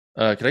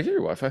Can I get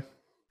your Wi-Fi?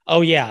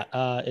 Oh yeah,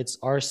 it's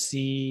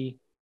RC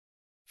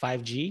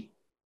 5G.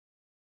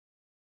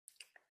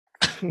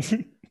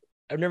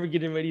 I've never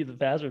given ready the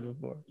password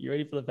before. You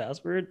ready for the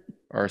password?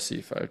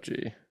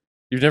 RC5G.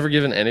 You've never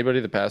given anybody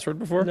the password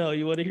before? No,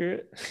 you want to hear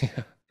it?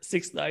 Yeah.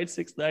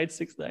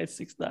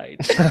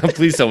 69696969.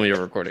 Please tell me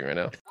you're recording right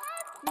now.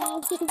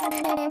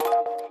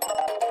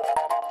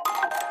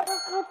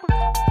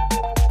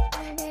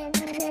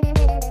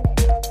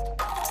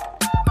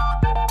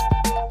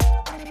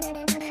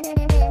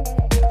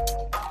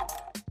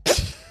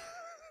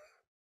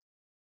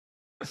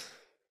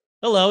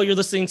 Hello, you're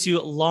listening to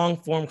Long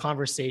Form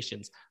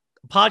Conversations,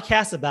 a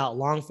podcast about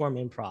long form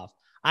improv.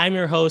 I'm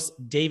your host,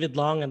 David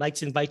Long. I'd like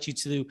to invite you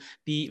to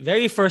the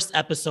very first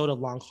episode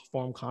of Long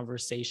Form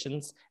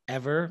Conversations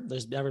ever.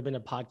 There's never been a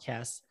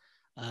podcast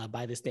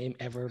by this name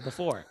ever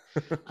before.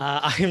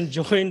 I am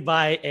joined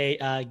by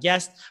a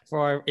guest for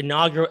our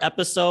inaugural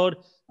episode.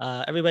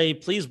 Everybody,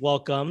 please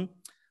welcome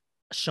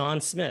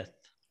Sean Smith.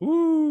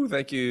 Woo!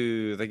 Thank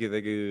you.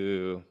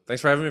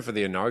 Thanks for having me for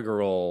the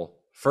inaugural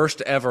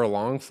first ever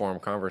long form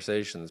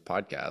conversations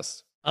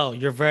podcast. Oh,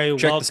 you're very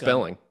Check welcome. the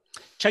spelling.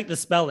 Check the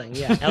spelling.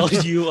 Yeah.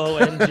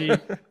 LUONG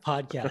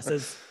podcast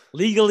is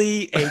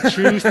legally a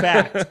true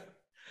fact.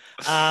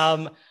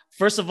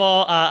 First of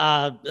all,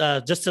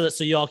 just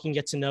so you all can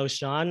get to know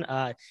Sean,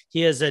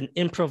 he is an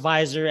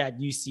improviser at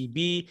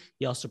UCB.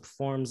 He also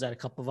performs at a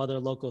couple of other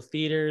local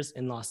theaters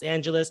in Los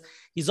Angeles.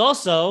 He's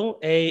also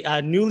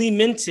a newly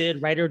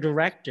minted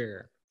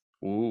writer-director.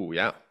 Ooh,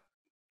 yeah.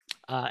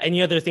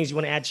 Any other things you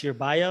want to add to your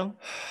bio?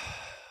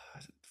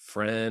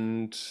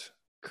 Friend,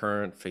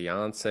 current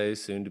fiance,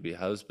 soon to be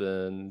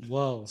husband.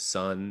 Whoa.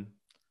 Son.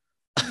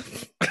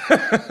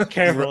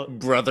 Careful.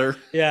 Brother.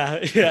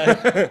 Yeah.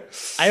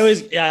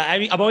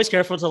 I'm always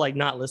careful to like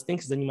not listing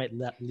because then you might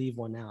leave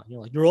one out.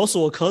 You're like, you're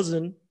also a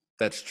cousin.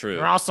 That's true.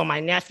 You're also my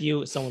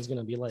nephew. Someone's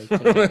gonna be like,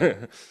 okay,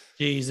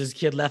 geez, this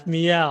kid left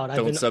me out.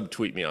 Don't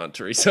subtweet me on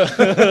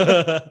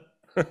Teresa.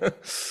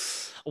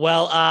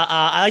 Well,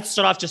 I like to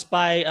start off just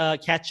by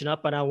catching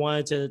up, and I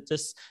wanted to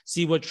just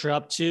see what you're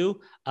up to.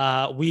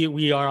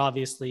 We are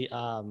obviously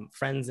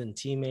friends and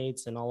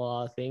teammates and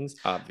all things.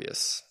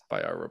 Obvious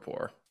by our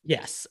rapport.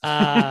 Yes.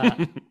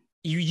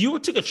 You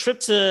took a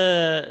trip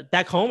to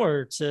back home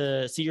or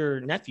to see your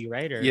nephew,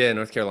 right? Or... Yeah,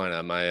 North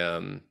Carolina.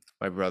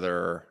 My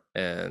brother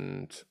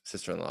and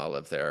sister-in-law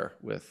live there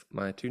with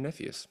my two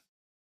nephews.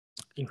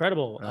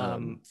 Incredible.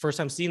 First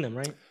time seeing them,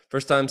 right?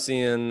 First time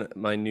seeing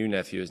my new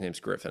nephew. His name's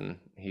Griffin.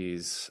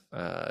 He's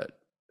a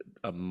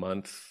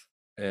month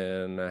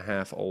and a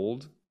half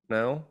old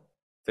now.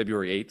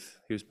 February 8th,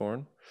 he was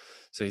born.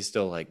 So he's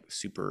still like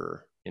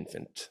super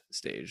infant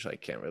stage,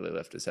 like can't really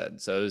lift his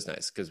head. So it was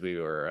nice because we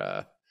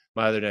were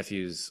my other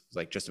nephew's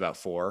like just about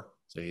 4.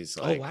 So he's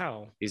like, oh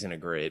wow, he's in a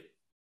great,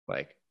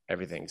 like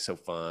everything's so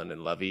fun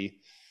and lovey.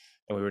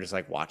 And we were just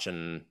like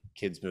watching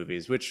kids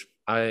movies, which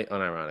I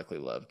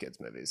unironically love kids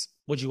movies.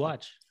 What'd you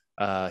watch?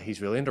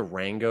 He's really into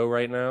Rango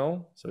right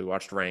now. So we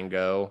watched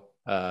Rango.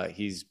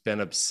 He's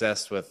been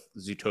obsessed with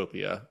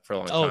Zootopia for a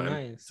long time.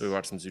 Nice. So we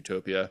watched some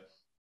Zootopia.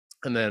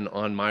 And then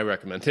on my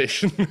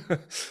recommendation,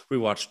 we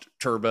watched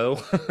Turbo.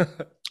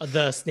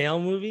 The snail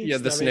movie? Yeah,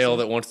 the snail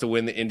that wants to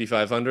win the Indy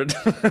 500.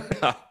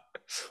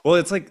 Well,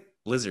 it's like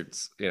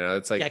lizards,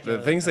 it's like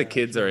the things that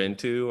kids are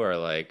into are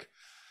like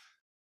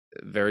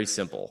very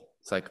simple.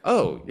 It's like,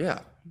 oh yeah,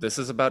 this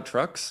is about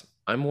trucks.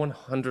 I'm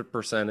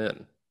 100%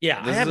 in.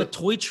 Yeah, I have a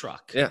toy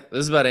truck. Yeah, this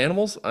is about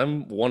animals.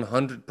 I'm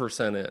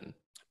 100% in.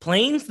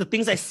 Planes, the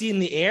things I see in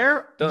the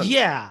air. Done.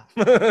 Yeah.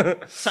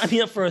 Sign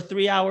me up for a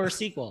 3-hour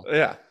sequel.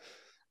 Yeah.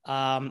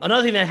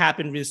 Another thing that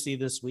happened recently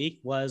this week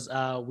was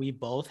we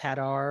both had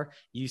our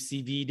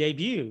UCB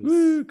debuts.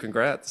 Woo,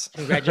 congrats.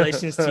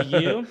 Congratulations to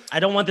you. I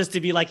don't want this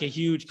to be like a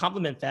huge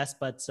compliment fest,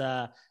 but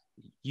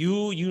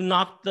you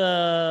knocked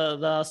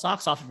the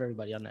socks off of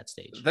everybody on that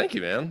stage. Thank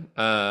you, man.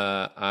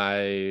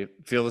 I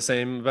feel the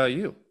same about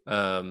you.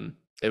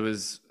 It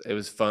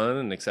was fun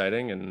and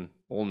exciting and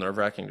a little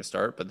nerve-wracking to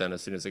start, but then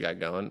as soon as it got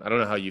going, I don't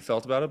know how you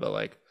felt about it, but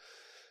like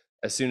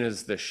as soon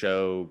as the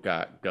show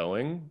got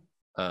going,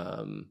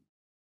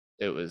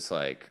 it was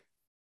like,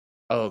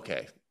 oh,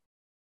 okay,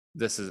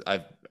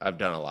 I've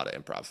done a lot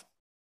of improv.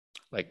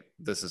 Like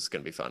this is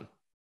gonna be fun.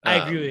 I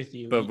agree with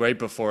you. But right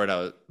before it, I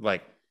was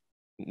like,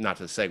 not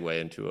to segue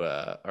into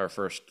our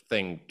first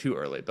thing too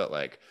early, but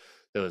like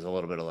there was a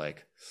little bit of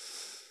like,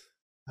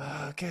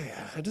 okay,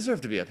 I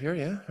deserve to be up here,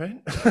 yeah,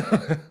 right?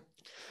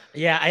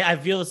 Yeah, I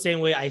feel the same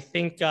way. I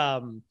think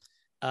we're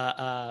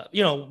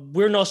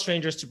no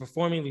strangers to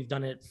performing. We've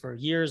done it for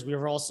years. We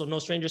were also no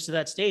strangers to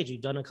that stage. We've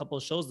done a couple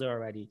of shows there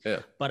already. Yeah.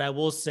 But I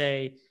will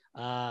say,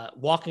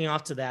 walking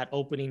off to that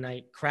opening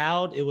night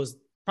crowd, it was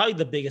probably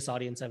the biggest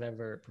audience I've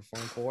ever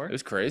performed for. It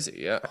was crazy,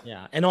 yeah.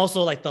 Yeah, and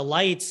also like the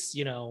lights,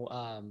 You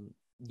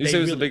say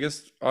it was the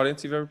biggest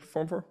audience you've ever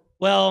performed for?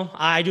 Well,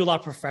 I do a lot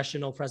of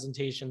professional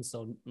presentations,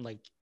 so like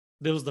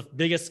It was the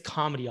biggest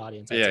comedy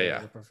audience I've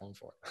ever performed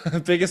for.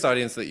 Biggest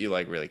audience that you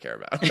like really care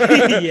about.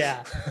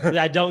 Yeah,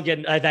 I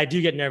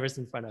do get nervous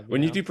in front of.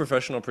 When you do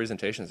professional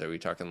presentations, are we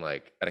talking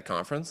like at a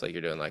conference, like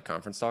you're doing like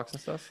conference talks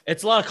and stuff?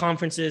 It's a lot of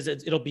conferences.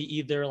 It'll be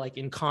either like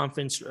in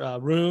conference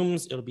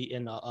rooms. It'll be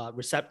in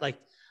like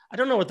I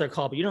don't know what they're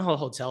called, but you know how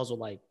hotels will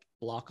like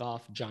block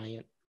off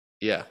giant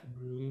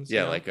rooms.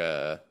 Yeah, like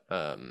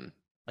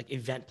like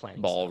event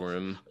planning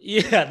ballroom. Stuff.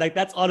 Yeah, like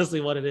that's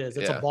honestly what it is.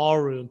 It's a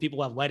ballroom.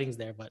 People have weddings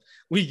there, but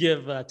we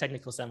give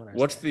technical seminars.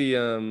 What's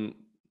the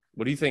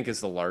what do you think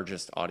is the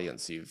largest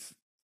audience you've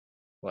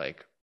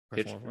like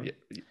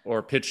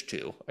pitched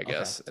to, I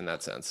guess, in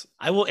that sense?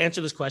 I will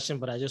answer this question,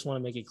 but I just want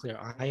to make it clear.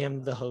 I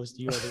am the host,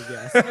 you are the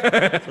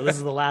guest. So this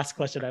is the last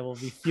question I will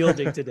be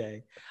fielding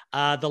today.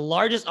 The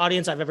largest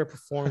audience I've ever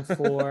performed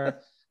for,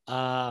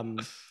 I'm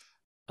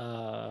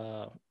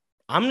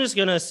just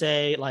gonna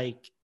say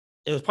like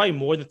it was probably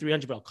more than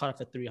 300, but I'll cut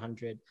off at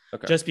 300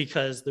 just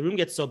because the room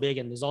gets so big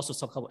and there's also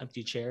some couple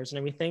empty chairs and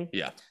everything.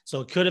 Yeah. So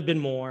it could have been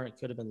more. It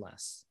could have been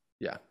less.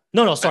 Yeah.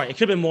 No, sorry. It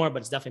could have been more,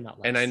 but it's definitely not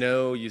less. And I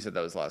know you said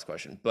that was the last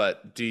question,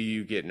 but do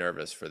you get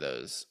nervous for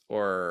those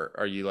or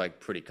are you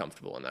like pretty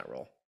comfortable in that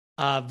role?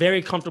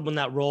 Very comfortable in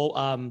that role.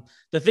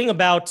 The thing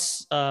about,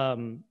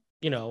 giving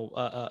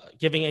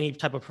any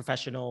type of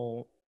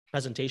professional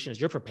presentation is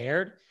you're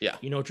prepared. Yeah.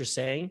 You know what you're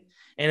saying.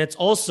 And it's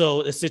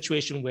also a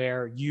situation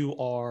where you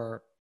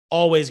are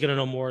always going to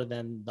know more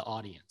than the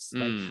audience.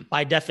 Like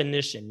by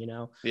definition,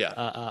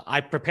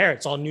 I prepare.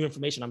 It's all new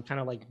information. I'm kind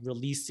of like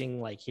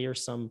releasing, like,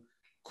 here's some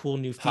cool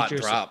new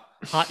features. Hot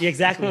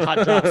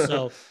drop.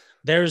 So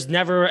there's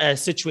never a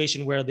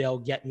situation where they'll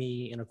get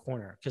me in a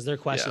corner because their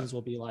questions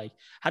will be like,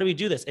 how do we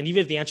do this? And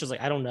even if the answer is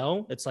like, I don't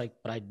know, it's like,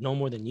 but I know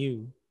more than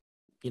you,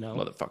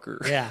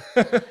 motherfucker. Yeah.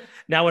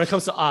 Now, when it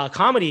comes to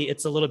comedy,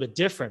 it's a little bit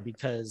different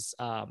because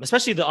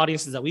especially the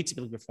audiences that we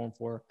typically perform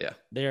for,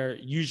 they're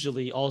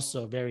usually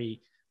also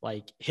very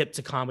like hip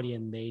to comedy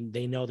and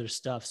they know their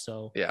stuff.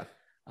 So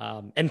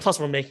and plus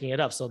we're making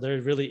it up. So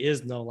there really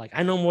is no like,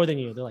 I know more than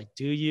you. They're like,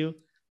 do you?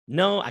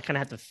 No, I kind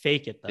of have to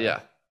fake it though.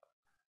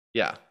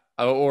 Yeah.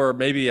 Or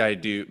maybe I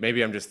do.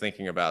 Maybe I'm just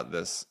thinking about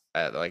this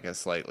at like a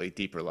slightly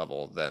deeper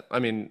level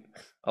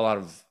a lot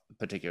of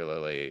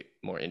particularly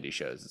more indie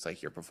shows, it's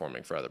like you're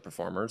performing for other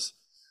performers.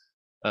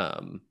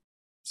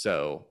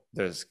 So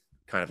there's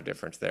kind of a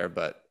difference there,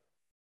 but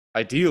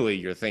ideally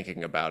you're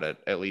thinking about it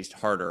at least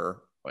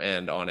harder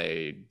and on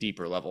a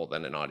deeper level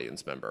than an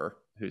audience member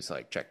who's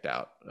like checked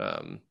out.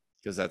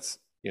 Because that's,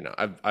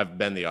 I've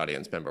been the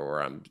audience member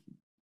where I'm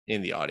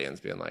in the audience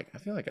being like, I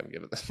feel like I'm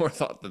giving this more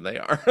thought than they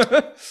are.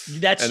 That's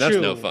true. That's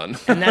no fun.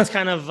 And that's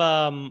kind of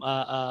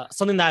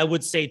something that I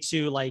would say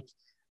too, like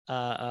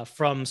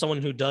from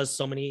someone who does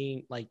so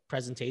many like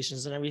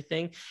presentations and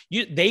everything,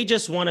 they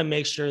just want to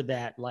make sure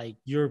that like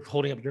you're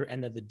holding up your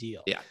end of the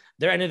deal. Yeah.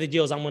 Their end of the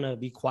deal is I'm going to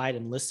be quiet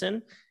and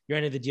listen. Your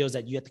end of the deal is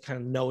that you have to kind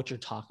of know what you're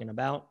talking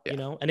about, and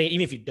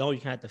even if you don't, you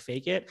kind of have to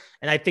fake it.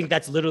 And I think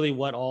that's literally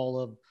what all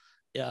of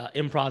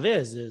improv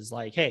is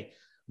like, hey,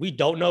 we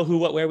don't know who,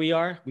 what, where we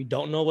are. We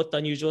don't know what the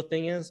unusual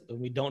thing is. And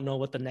we don't know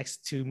what the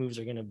next two moves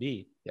are going to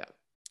be. Yeah.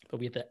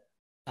 But we have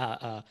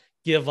to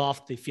give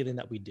off the feeling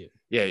that we do.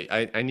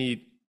 Yeah. I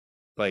need,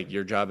 like,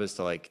 your job is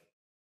to like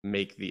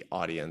make the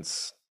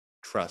audience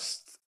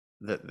trust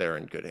that they're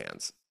in good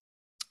hands.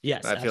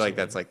 Yes. I feel like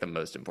that's like the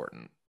most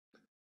important.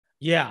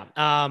 Yeah.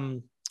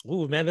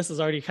 Oh man, this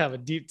is already kind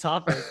of a deep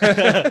topic.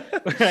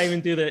 We're not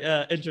even through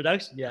the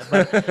introduction yet,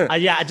 but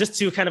just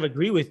to kind of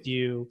agree with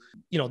you,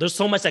 there's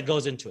so much that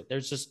goes into it.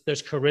 There's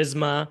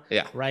charisma,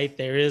 right?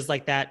 There is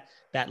like that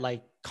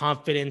like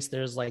confidence.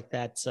 There's like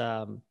that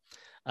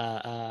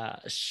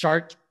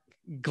shark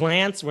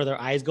glance where their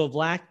eyes go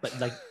black, but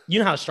like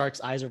how sharks'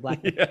 eyes are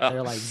black,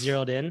 they're like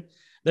zeroed in.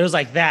 There's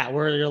like that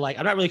where you're like,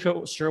 I'm not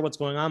really sure what's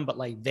going on, but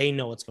like they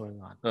know what's going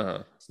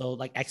on. So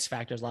like X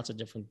factors, lots of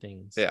different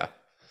things. Yeah.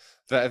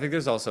 But I think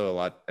there's also a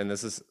lot, and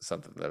this is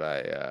something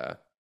that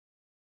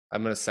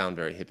I'm going to sound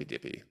very hippy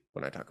dippy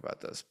when I talk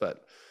about this,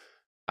 but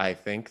I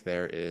think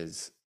there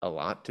is a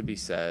lot to be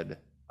said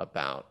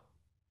about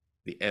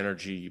the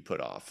energy you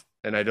put off.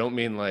 And I don't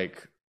mean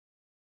like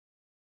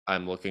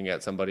I'm looking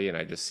at somebody and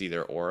I just see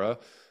their aura,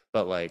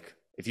 but like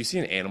if you see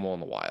an animal in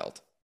the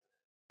wild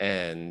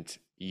and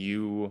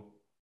you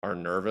are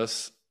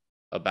nervous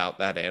about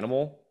that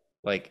animal,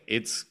 like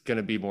it's going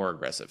to be more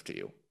aggressive to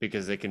you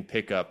because they can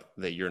pick up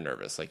that you're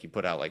nervous. Like you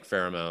put out like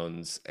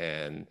pheromones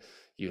and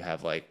you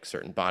have like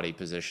certain body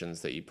positions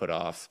that you put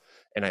off.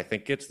 And I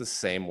think it's the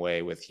same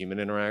way with human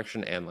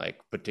interaction and like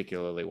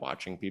particularly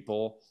watching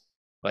people.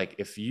 Like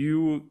if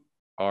you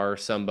are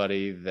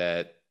somebody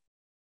that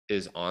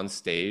is on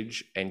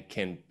stage and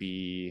can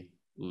be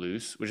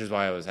loose, which is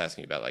why I was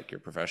asking about like your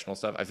professional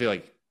stuff. I feel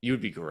like you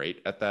would be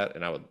great at that.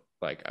 And I would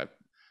like,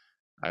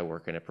 I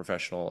work in a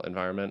professional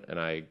environment and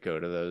I go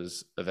to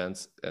those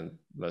events and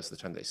most of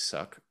the time they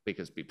suck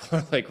because people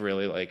are like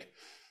really like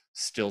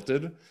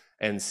stilted,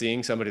 and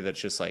seeing somebody that's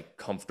just like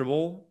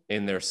comfortable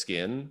in their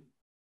skin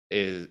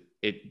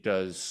it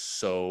does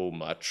so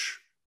much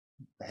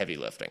heavy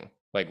lifting.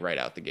 like right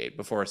out the gate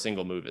before a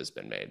single move has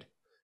been made.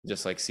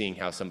 Just like seeing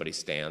how somebody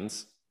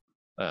stands,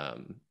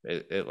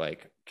 it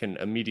like can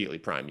immediately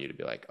prime you to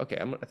be like, okay,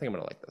 I think I'm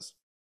gonna like this.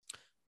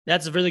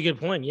 That's a really good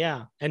point.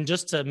 Yeah. And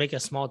just to make a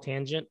small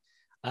tangent,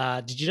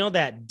 did you know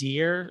that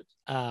deer,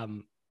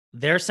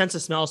 their sense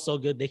of smell is so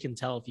good they can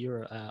tell if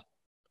you're a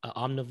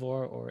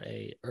omnivore or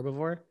a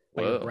herbivore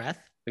by your Whoa. breath?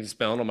 They can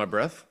smell it on my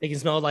breath? They can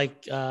smell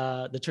like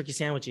the turkey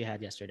sandwich you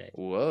had yesterday.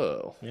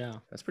 Whoa. Yeah.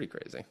 That's pretty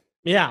crazy.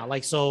 Yeah.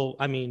 Like, so,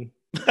 I mean,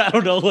 I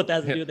don't know what that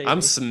has to do with anything.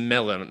 I'm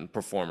smelling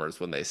performers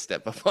when they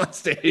step up on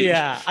stage.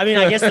 Yeah. I mean,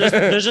 I guess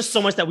there's just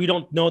so much that we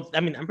don't know. I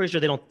mean, I'm pretty sure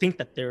they don't think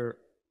that they're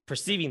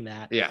perceiving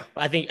that. Yeah.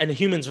 But I think, and the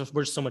humans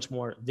we're so much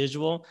more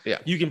visual. Yeah.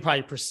 You can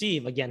probably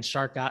perceive, again,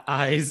 shark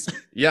eyes.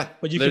 Yeah.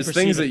 But you there's can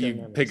things that perceive if you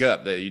they're nervous. pick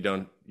up that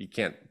you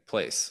can't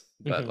place,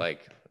 but Mhm.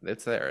 like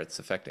it's there. It's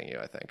affecting you,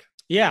 I think.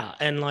 Yeah,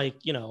 and like,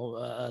 you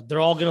know,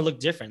 they're all gonna look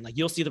different. Like,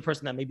 you'll see the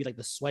person that may be like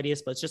the sweatiest,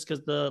 but it's just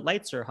because the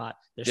lights are hot.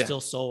 They're Yeah.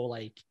 still so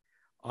like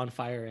on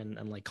fire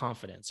and like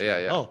confident. So, Yeah,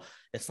 like, yeah. oh,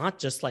 it's not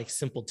just like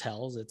simple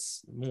tells,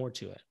 it's more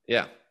to it.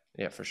 Yeah.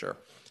 Yeah, for sure.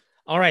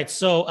 All right.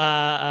 So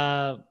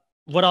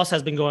what else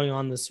has been going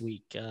on this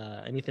week?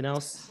 Anything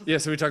else? Yeah,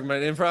 so we talking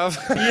about improv?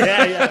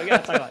 Yeah, we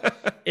gotta talk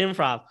about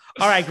improv.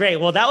 All right, great.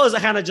 Well, that was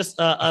kind of just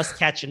us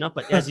catching up,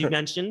 but as you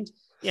mentioned,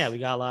 yeah, we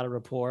got a lot of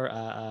rapport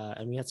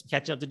and we had some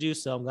catching up to do.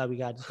 So I'm glad we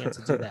got a chance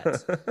to do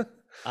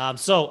that.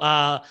 So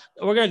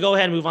we're going to go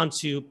ahead and move on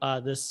to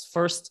this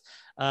first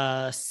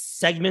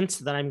segment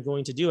that I'm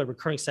going to do, a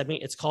recurring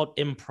segment. It's called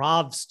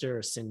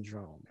Improvster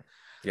Syndrome.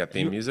 You got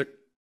theme music?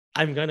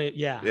 I'm going to,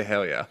 yeah. Yeah,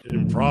 hell yeah.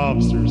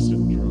 Improvster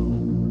syndrome.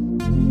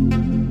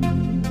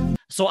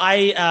 So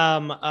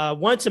I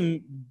wanted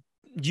to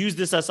use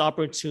this as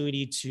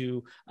opportunity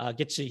to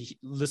get to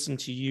listen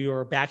to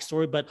your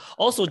backstory, but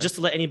also just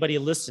to let anybody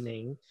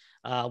listening,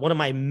 one of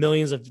my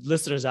millions of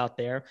listeners out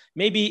there,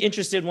 may be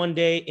interested one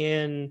day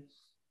in,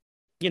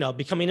 you know,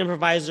 becoming an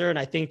improviser. And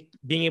I think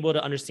being able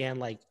to understand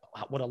like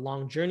what a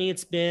long journey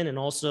it's been, and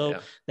also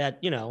that,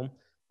 you know,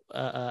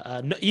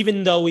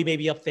 even though we may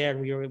be up there and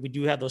we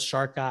do have those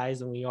shark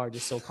eyes and we are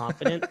just so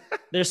confident,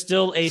 there's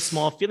still a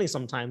small feeling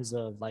sometimes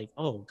of like,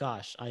 oh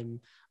gosh, I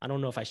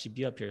don't know if I should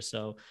be up here.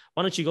 So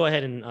why don't you go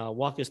ahead and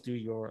walk us through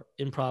your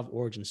improv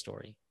origin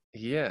story?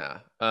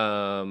 Yeah.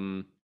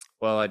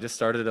 Well, I just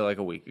started it like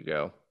a week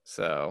ago,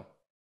 so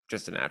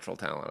just a natural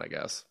talent, I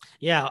guess.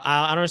 Yeah,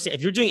 I don't understand.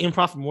 If you're doing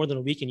improv for more than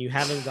a week and you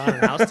haven't gone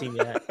on a house team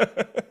yet,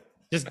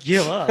 just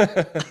give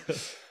up.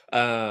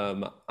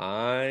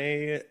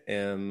 I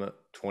am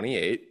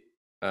 28.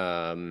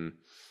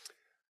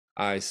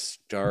 I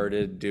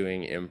started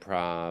doing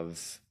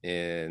improv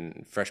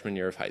in freshman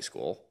year of high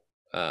school.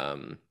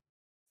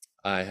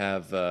 I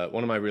have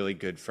one of my really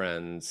good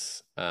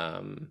friends,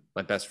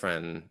 my best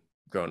friend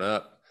growing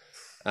up,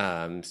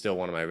 still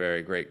one of my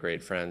very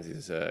great friends.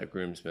 He's a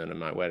groomsman in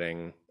my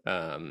wedding.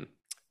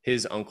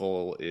 His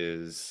uncle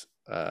is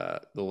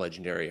the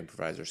legendary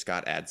improviser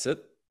Scott Adsit,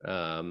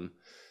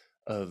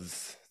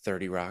 of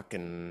 30 Rock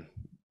and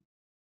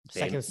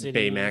Second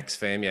City. Baymax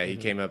fame. Yeah, he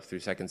came up through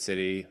Second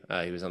City.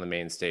 He was on the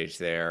main stage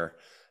there.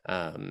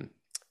 So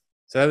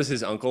that was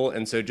his uncle.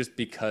 And so just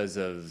because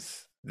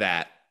of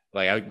that,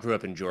 like I grew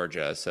up in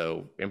Georgia,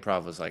 so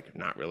improv was like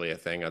not really a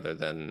thing other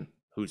than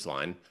Whose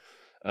Line.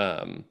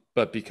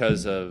 But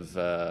because of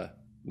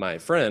my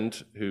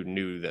friend who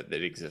knew that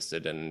it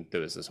existed and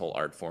there was this whole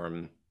art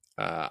form,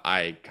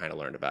 I kind of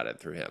learned about it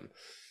through him.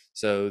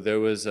 So there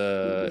was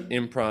a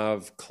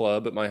improv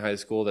club at my high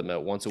school that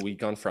met once a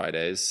week on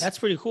Fridays. That's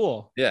pretty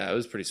cool. Yeah, it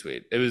was pretty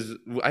sweet.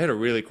 I had a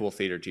really cool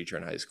theater teacher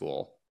in high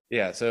school.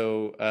 Yeah,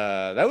 so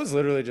that was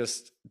literally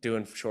just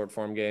doing short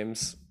form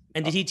games.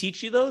 And did he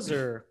teach you those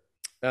or?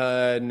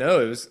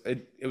 No,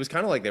 it was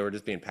kind of like they were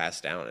just being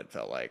passed down. It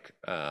felt like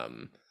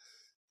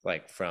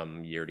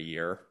from year to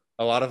year.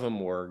 A lot of them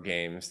were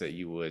games that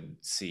you would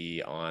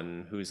see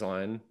on Whose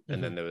Line,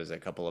 and then there was a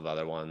couple of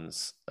other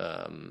ones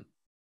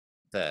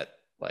that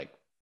like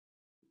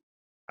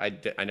I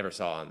never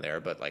saw on there,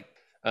 but like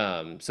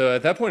so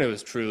at that point it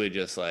was truly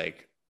just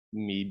like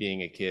me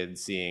being a kid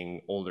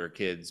seeing older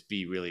kids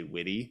be really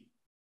witty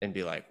and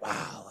be like,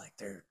 wow, like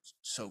they're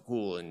so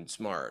cool and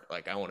smart,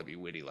 like I want to be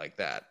witty like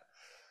that.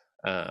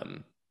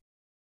 And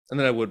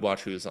then I would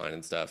watch Whose Line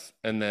and stuff,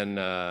 and then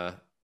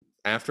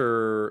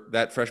after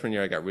that freshman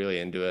year I got really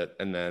into it,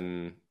 and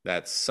then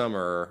that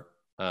summer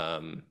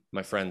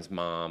my friend's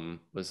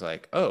mom was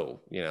like, oh,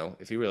 you know,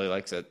 if he really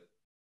likes it,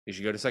 you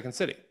should go to Second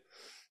City.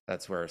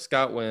 That's where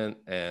Scott went,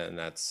 and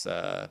that's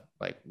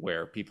like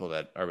where people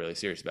that are really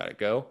serious about it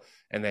go.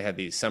 And they had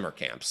these summer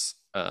camps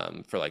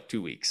for like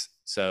 2 weeks.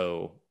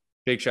 So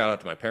big shout out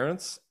to my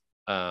parents.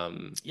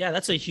 Yeah,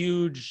 that's a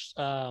huge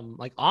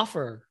like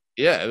offer.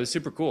 Yeah, it was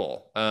super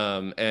cool.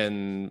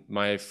 And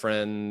my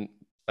friend,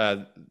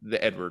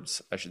 the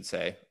Edwards, I should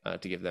say,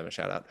 to give them a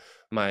shout out.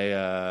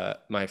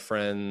 My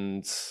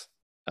friend's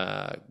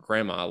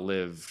grandma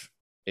lived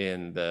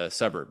in the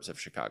suburbs of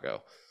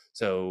Chicago.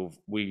 So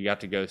we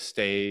got to go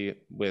stay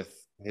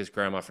with his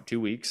grandma for 2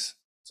 weeks.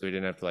 So we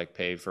didn't have to like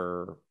pay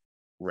for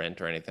rent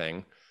or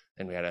anything.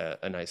 and we had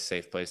a nice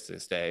safe place to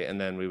stay. And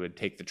then we would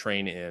take the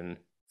train in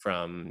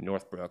from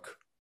Northbrook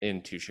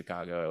into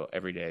Chicago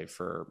every day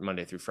for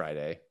Monday through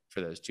Friday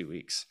for those 2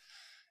 weeks.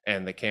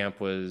 And the camp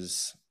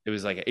was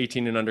like an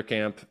 18 and under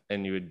camp,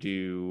 and you would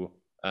do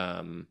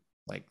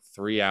like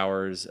 3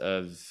 hours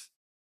of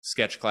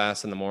sketch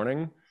class in the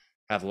morning,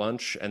 have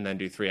lunch, and then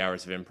do 3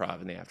 hours of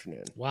improv in the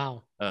afternoon.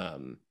 Wow.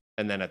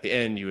 And then at the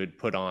end, you would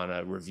put on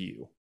a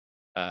review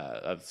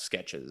of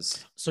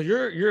sketches. So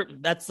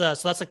that's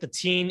like the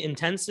teen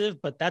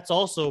intensive, but that's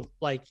also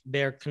like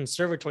their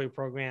conservatory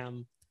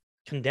program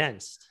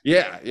condensed.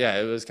 Yeah,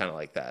 it was kind of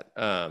like that.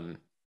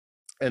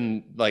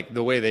 And like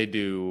the way they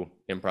do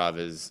improv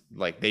is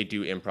like they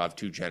do improv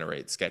to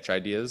generate sketch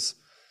ideas.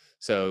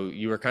 So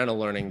you were kind of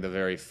learning the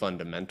very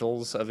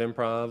fundamentals of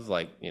improv,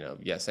 like,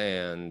 yes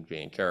and,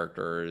 being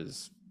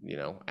characters,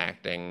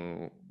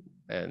 acting,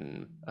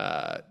 and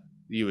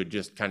you would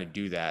just kind of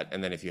do that.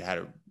 And then if you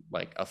had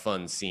a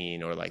fun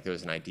scene, or like there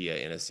was an idea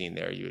in a scene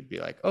there, you would be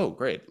like, oh,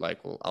 great.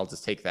 Like, well, I'll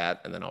just take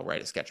that and then I'll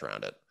write a sketch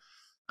around it.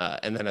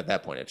 And then at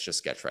that point, it's just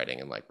sketch writing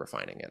and like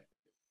refining it.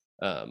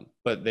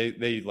 But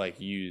they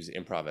like use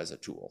improv as a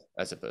tool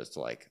as opposed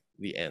to like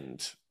the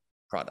end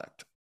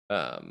product.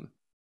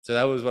 So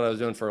that was what I was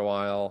doing for a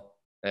while.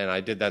 And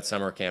I did that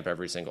summer camp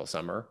every single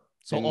summer.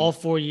 So all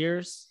 4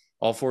 years?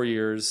 All 4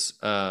 years.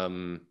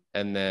 And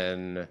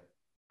then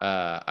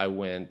I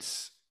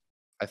went,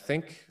 I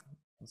think,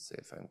 let's see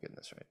if I'm getting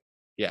this right.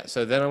 Yeah.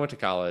 So then I went to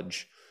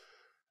college.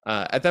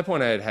 At that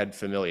point, I had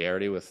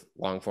familiarity with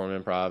long form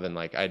improv, and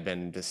like I'd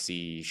been to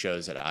see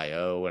shows at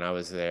IO when I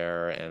was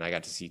there, and I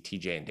got to see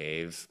TJ and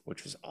Dave,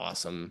 which was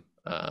awesome.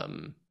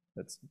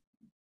 That's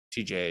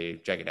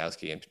TJ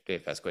Jagodowski and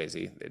Dave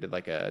Pasquesi. They did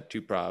like a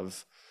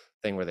 2-prov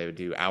thing where they would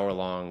do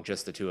hour-long,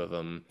 just the two of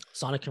them.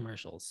 Sonic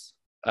commercials.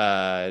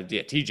 Yeah,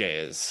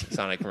 TJ is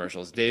Sonic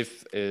commercials.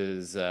 Dave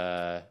is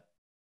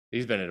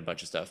he's been in a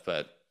bunch of stuff,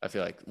 but I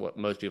feel like what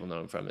most people know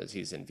him from is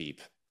he's in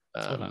Veep.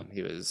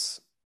 He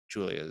was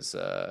Julia's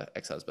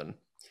ex-husband.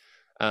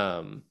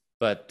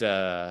 But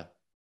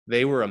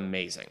they were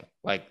amazing.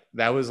 Like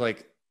that was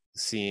like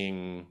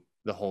seeing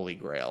the holy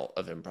grail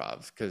of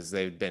improv, because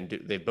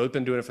they've both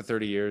been doing it for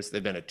 30 years.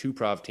 They've been a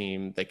 2-prov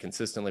team. They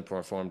consistently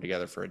performed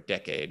together for a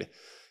decade.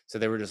 So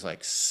they were just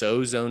like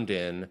so zoned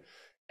in,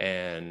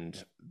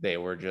 and they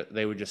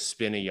would just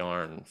spin a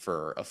yarn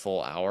for a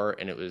full hour,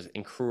 and it was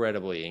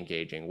incredibly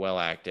engaging, well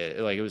acted.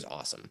 Like it was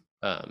awesome.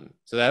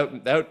 So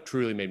that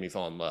truly made me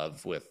fall in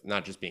love with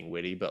not just being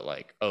witty, but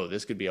like, oh,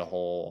 this could be a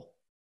whole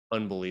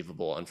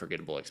unbelievable,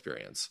 unforgettable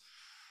experience.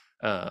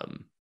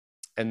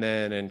 And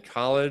then in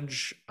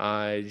college,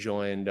 I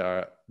joined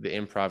the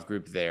improv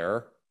group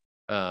there,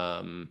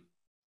 and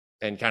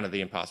kind of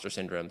the imposter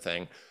syndrome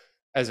thing.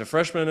 As a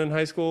freshman in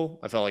high school,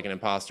 I felt like an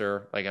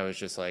imposter. Like I was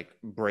just like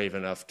brave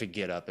enough to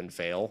get up and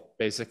fail,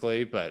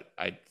 basically. But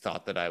I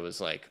thought that I was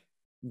like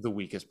the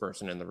weakest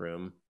person in the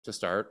room to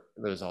start.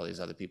 There was all these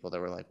other people that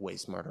were like way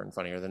smarter and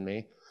funnier than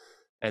me.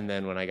 And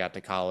then when I got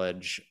to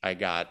college, I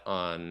got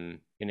on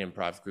an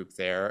improv group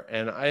there,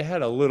 and I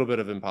had a little bit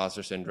of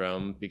imposter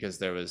syndrome because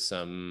there was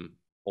some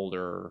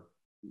older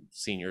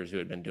seniors who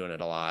had been doing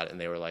it a lot,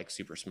 and they were like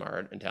super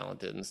smart and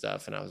talented and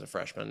stuff, and I was a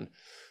freshman.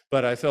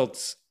 But I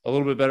felt a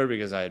little bit better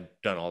because I had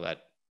done all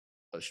that,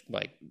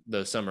 like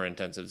those summer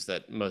intensives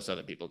that most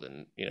other people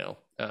didn't,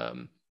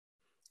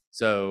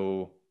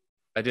 so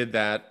I did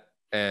that,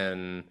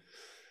 and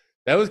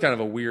that was kind of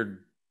a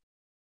weird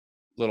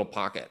little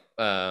pocket.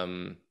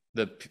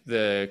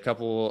 The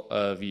couple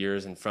of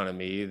years in front of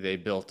me, they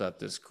built up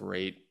this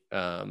great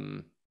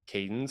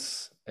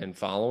cadence and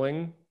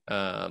following.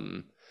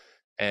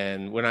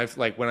 And when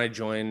I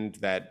joined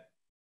that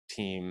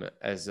team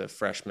as a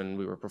freshman,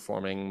 we were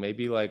performing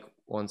maybe like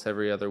once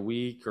every other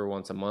week or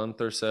once a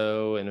month or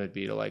so, and it would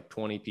be to like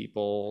 20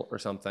 people or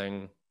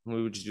something.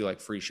 We would just do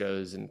like free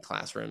shows in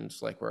classrooms,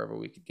 like wherever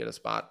we could get a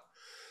spot.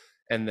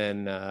 And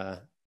then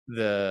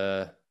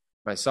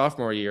my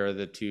sophomore year,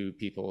 the two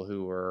people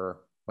who were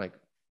like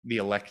the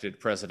elected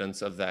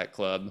presidents of that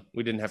club,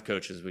 we didn't have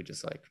coaches. We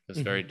just like, it was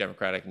very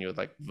democratic, and you would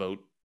like vote.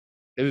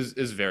 It was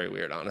very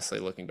weird, honestly,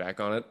 looking back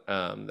on it,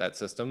 that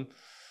system,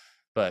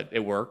 but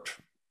it worked.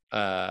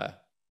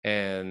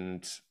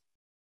 And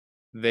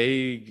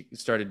they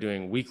started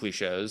doing weekly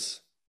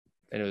shows,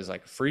 and it was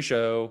like a free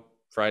show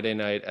Friday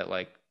night at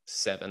like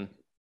 7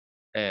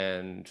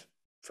 and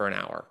for an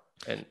hour.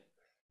 And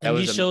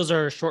these shows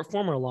are short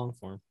form or long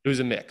form? It was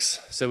a mix.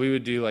 So we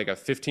would do like a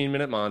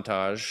 15-minute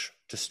montage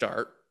to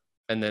start,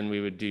 and then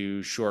we would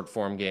do short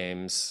form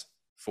games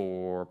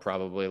for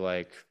probably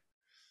like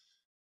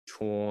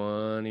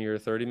 20 or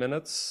 30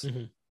 minutes.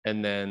 Mm-hmm.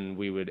 And then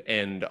we would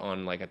end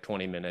on like a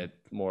 20-minute,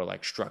 more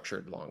like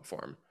structured long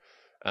form.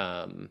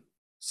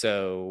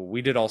 So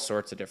we did all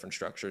sorts of different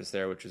structures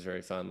there, which was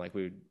very fun. Like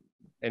we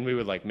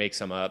would like make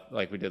some up.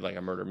 Like we did like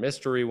a murder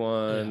mystery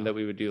one that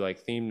we would do like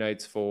theme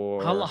nights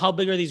for. How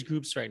big are these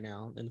groups right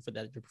now? And for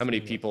that, how many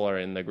people are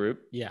in the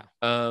group? Yeah.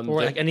 Or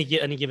like any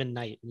given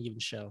night, any given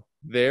show.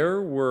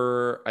 There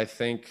were, I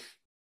think,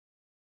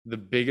 the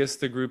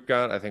biggest the group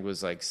got, I think,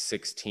 was like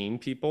 16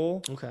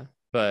 people. Okay.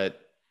 But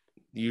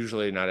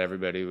usually not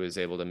everybody was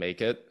able to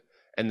make it.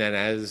 And then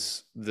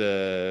as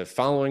the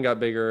following got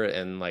bigger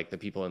and like the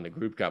people in the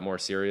group got more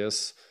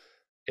serious,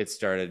 it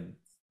started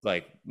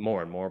like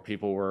more and more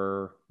people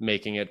were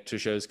making it to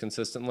shows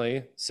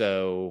consistently.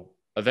 So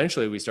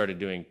eventually we started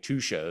doing 2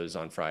 shows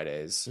on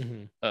Fridays.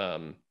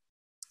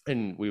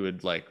 And we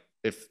would like,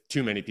 if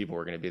too many people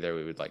were going to be there,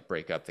 we would like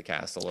break up the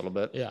cast a little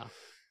bit. Yeah.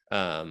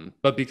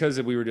 But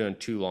because we were doing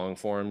 2 long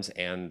forms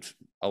and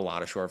a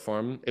lot of short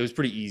form, it was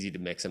pretty easy to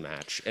mix and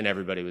match, and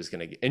everybody was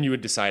going to, and you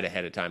would decide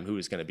ahead of time who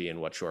was going to be in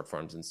what short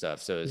forms and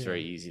stuff. So it was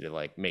very easy to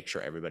like make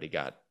sure everybody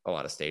got a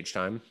lot of stage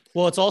time.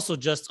 Well, it's also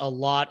just a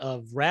lot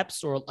of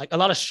reps, or like a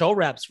lot of show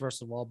reps,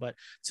 first of all, but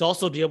to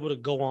also be able to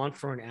go on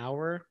for an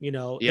hour,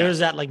 there's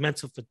that like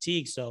mental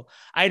fatigue. So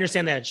I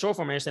understand that in short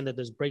form, I understand that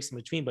there's breaks in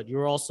between, but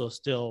you're also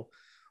still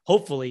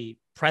hopefully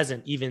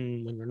present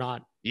even when you're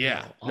not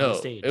on the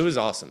stage. It was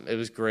awesome. It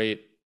was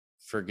great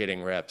for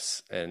getting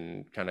reps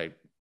and kind of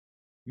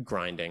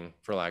grinding,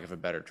 for lack of a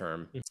better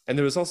term. And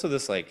there was also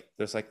there's like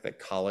the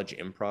college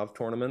improv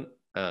tournament,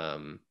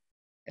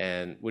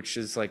 and which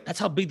is like, that's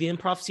how big the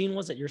improv scene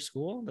was at your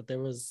school, that there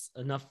was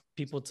enough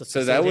people to.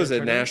 So that was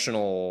a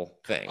national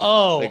thing.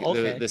 Oh, like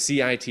okay. The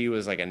CIT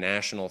was like a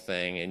national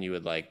thing, and you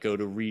would like go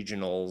to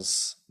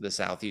regionals, the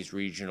Southeast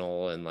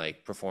Regional, and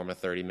like perform a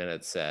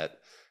 30-minute set,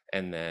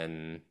 and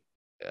then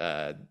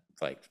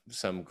like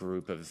some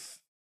group of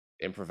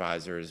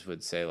improvisers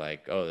would say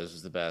like, oh, this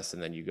was the best,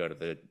 and then you go to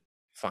the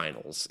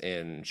finals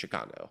in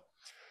Chicago.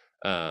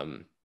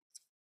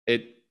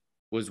 It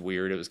was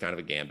weird. It was kind of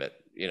a gambit,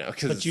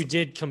 but you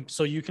did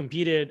so you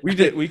competed.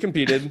 We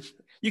competed.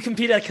 You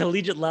competed at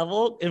collegiate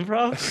level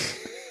improv.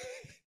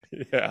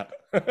 Yeah.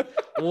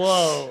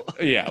 Whoa.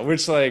 Yeah,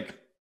 which like,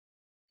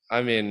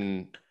 I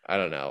mean, I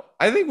don't know.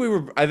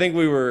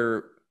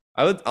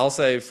 I'll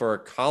say for a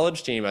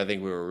college team, I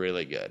think we were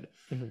really good.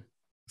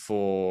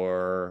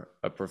 For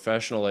a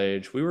professional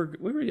age, we were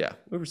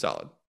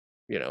solid.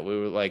 We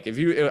were like, if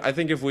you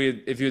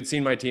had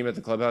seen my team at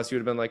the clubhouse, you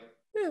would have been like,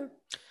 yeah,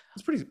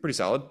 it's pretty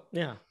solid.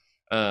 Yeah.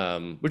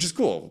 Which is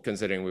cool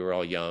considering we were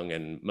all young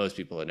and most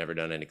people had never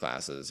done any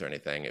classes or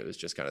anything. It was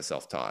just kind of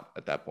self-taught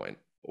at that point,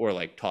 or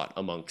like taught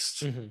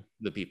amongst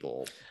the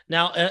people.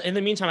 Now, in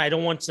the meantime, I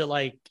don't want to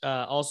like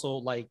also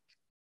like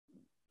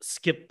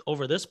skip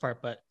over this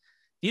part, but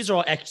these are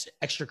all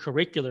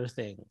extracurricular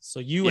things. So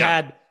you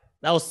had,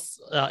 that was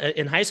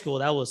in high school,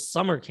 that was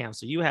summer camp.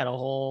 So you had a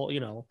whole,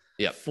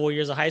 4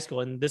 years of high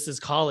school, and this is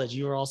college.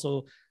 You were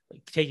also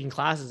like, taking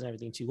classes and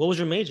everything too. What was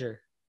your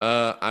major?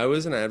 I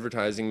was an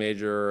advertising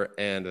major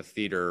and a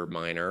theater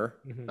minor.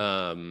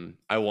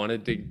 I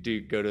wanted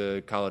to go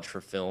to college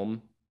for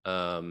film.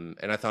 And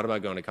I thought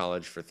about going to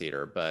college for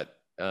theater, but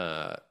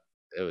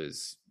it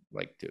was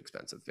like too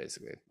expensive,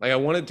 basically. Like I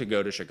wanted to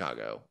go to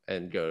Chicago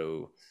and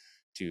go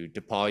to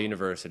DePaul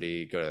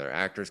University, go to their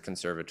Actors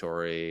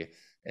Conservatory,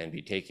 and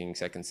be taking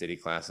Second City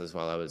classes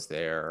while I was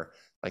there.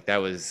 Like that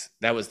was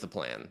the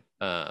plan.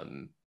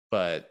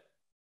 But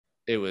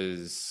it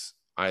was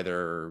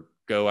either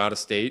go out of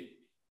state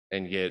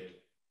and get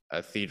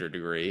a theater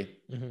degree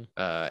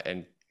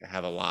and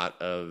have a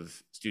lot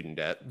of student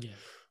debt,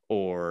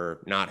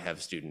 or not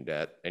have student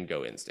debt and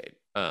go in state.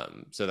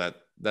 So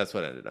that's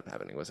what ended up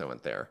happening was I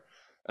went there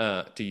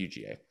to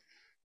UGA.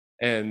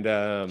 And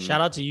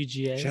shout out to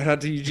UGA. Shout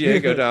out to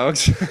UGA, go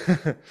Dogs.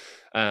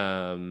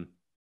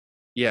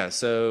 Yeah,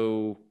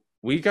 so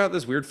we got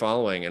this weird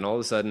following, and all of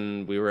a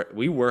sudden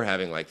we were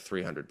having like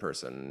 300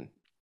 person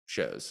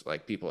shows,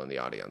 like people in the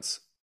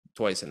audience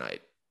twice a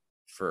night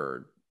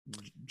for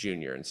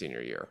junior and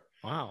senior year.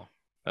 Wow.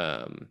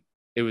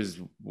 It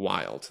was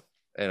wild,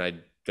 and I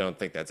don't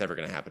think that's ever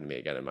going to happen to me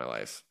again in my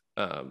life,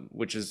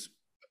 which is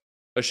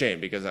a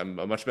shame because I'm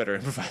a much better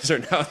improviser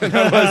now than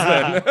I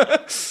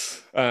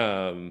was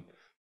then.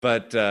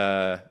 But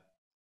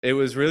it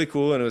was really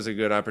cool, and it was a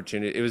good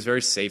opportunity. It was a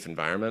very safe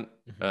environment,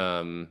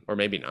 or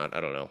maybe not.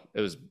 I don't know.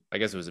 I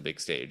guess it was a big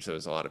stage, so it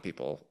was a lot of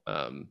people.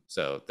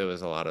 So there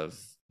was a lot of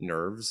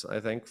nerves, I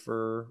think,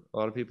 for a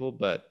lot of people.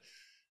 But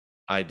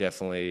I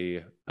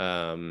definitely,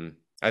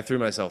 I threw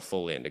myself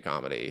fully into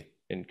comedy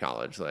in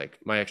college. Like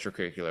my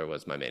extracurricular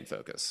was my main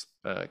focus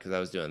because I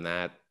was doing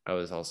that. I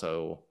was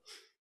also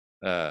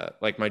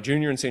like my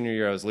junior and senior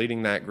year, I was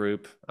leading that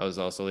group. I was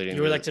also leading.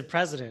 You were elected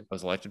president. I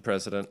was elected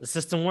president. The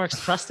system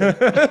works. Trust it.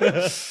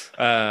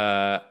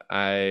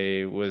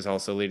 I was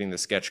also leading the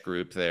sketch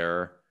group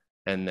there,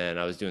 and then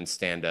I was doing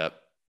stand up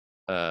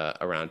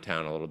around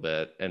town a little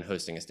bit and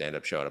hosting a stand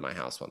up show at my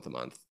house once a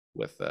month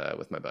with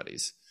my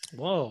buddies.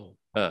 Whoa.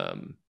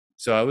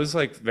 So I was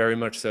like very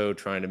much so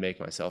trying to make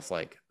myself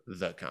like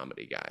the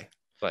comedy guy.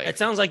 Like, it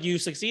sounds like you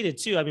succeeded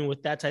too. I mean,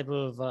 with that type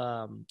of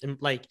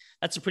like,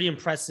 that's a pretty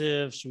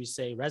impressive, should we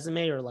say,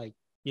 resume, or like,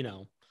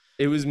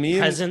 it was me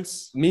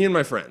presence. Me and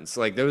my friends.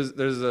 Like there was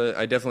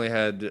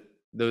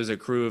a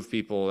crew of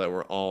people that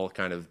were all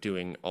kind of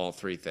doing all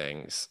three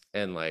things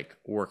and like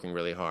working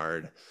really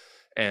hard.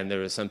 And there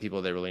was some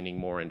people that were leaning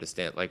more into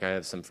like I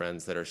have some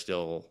friends that are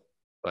still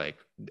like,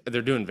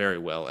 they're doing very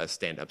well as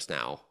stand-ups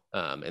now.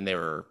 And they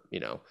were,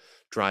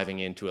 driving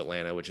into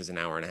Atlanta, which is an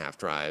hour and a half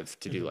drive,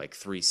 to do Mhm. like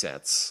 3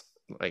 sets,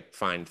 like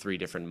find 3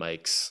 different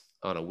mics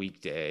on a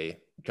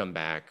weekday, come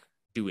back,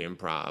 do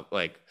improv.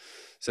 Like,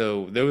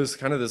 so there was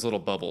kind of this little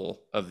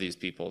bubble of these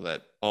people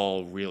that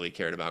all really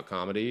cared about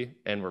comedy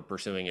and were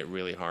pursuing it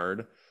really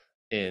hard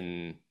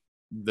in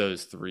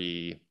those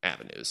 3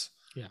 avenues.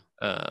 Yeah.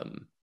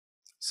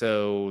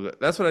 So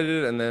that's what I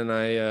did, and then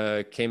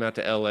I came out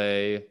to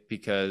LA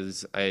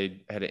because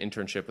I had an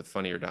internship with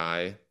Funny or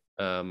Die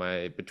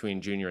my between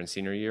junior and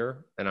senior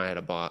year, and I had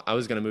a boss. I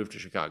was going to move to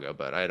Chicago,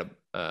 but I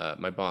had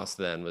my boss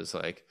then was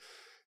like,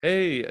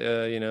 "Hey,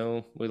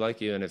 we like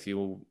you, and if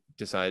you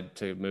decide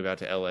to move out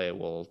to LA,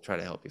 we'll try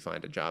to help you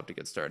find a job to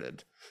get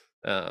started."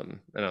 And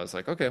I was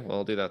like, "Okay, well,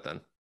 I'll do that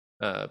then,"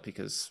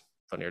 because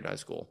Funny or Die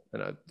school,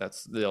 and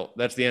that's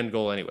the end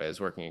goal anyway,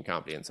 is working in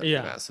comedy in some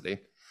Yeah. capacity.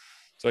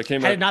 So I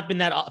came Had out. it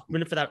not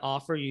been for that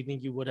offer, you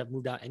think you would have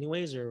moved out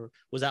anyways, or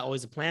was that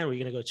always the plan? Were you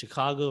going to go to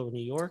Chicago or New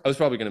York? I was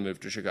probably going to move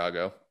to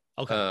Chicago.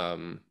 Okay.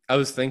 I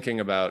was thinking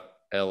about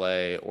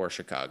LA or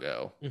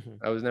Chicago. Mhm.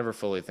 I was never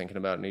fully thinking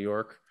about New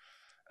York.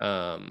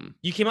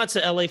 You came out to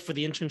LA for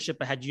the internship,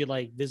 but had you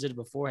like visited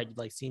before? Had you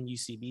like seen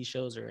UCB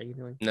shows or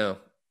anything? No,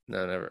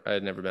 never. I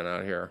had never been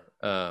out here.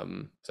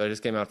 So I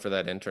just came out for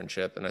that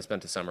internship, and I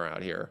spent a summer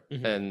out here.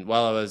 Mhm. And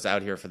while I was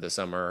out here for the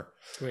summer,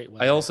 Great.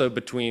 I also,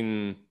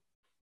 between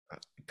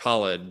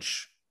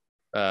college,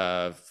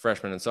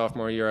 freshman and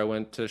sophomore year, I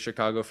went to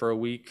Chicago for a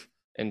week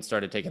and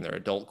started taking their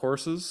adult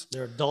courses.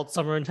 Their adult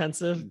summer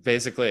intensive.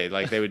 Basically,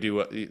 like they would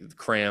do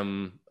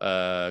cram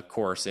a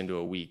course into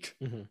a week.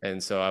 Mhm.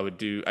 And so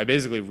I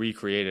basically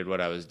recreated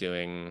what I was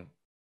doing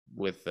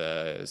with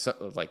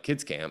like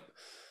kids camp,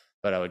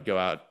 but I would go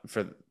out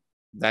for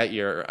that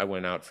year. I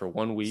went out for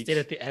 1 week. Stayed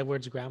at the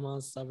Edwards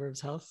grandma's suburbs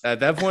house.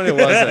 At that point, it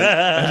wasn't.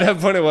 At that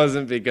point, it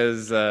wasn't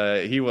because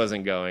he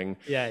wasn't going.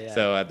 Yeah.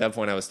 So at that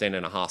point, I was staying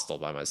in a hostel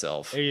by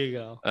myself. There you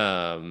go.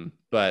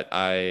 But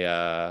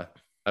I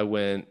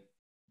went.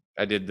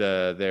 I did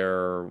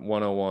their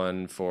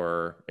 101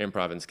 for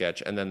improv and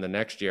sketch, and then the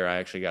next year I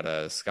actually got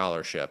a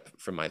scholarship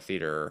from my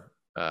theater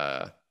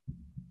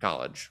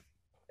college,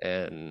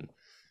 and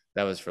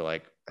that was for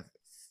like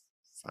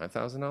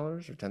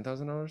 $5,000 or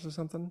 $10,000 or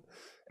something,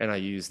 and I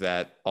used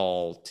that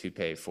all to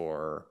pay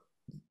for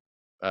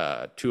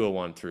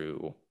 201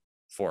 through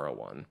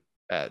 401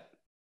 at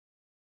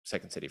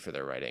Second City for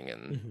their writing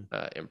and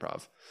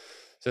improv.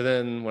 So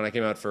then when I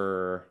came out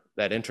for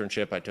that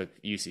internship, I took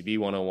UCB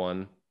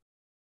 101.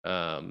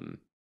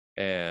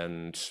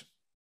 And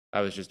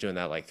I was just doing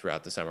that like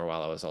throughout the summer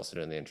while I was also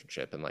doing the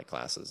internship and like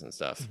classes and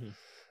stuff.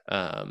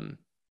 And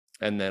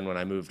then when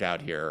I moved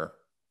out here,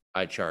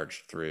 I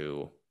charged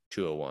through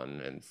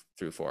 201 and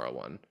through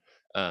 401.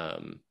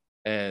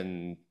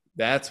 And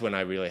that's when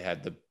I really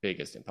had the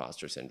biggest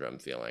imposter syndrome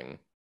feeling.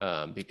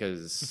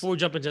 Because before we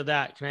jump into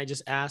that, can I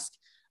just ask,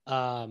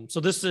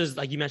 so this is,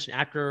 like you mentioned,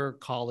 after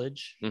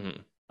college.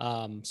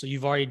 So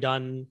you've already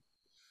done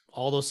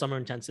all those summer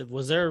intensive.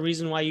 Was there a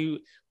reason why you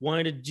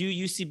wanted to do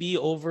UCB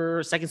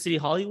over Second City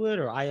Hollywood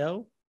or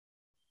IO?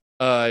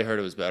 I heard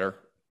it was better.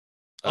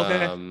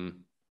 Okay.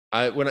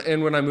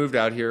 When I moved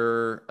out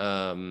here,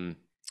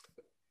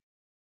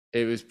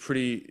 it was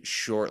pretty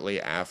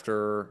shortly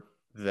after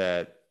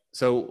that.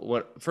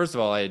 So first of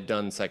all, I had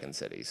done Second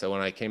City. So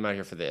when I came out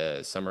here for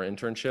the summer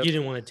internship, you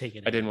didn't want to take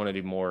it. I didn't want to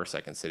do more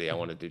Second City. I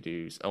wanted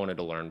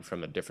to learn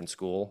from a different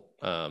school.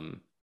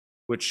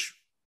 Which,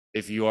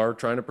 if you are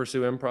trying to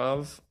pursue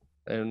improv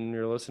and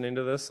you're listening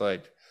to this,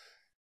 like,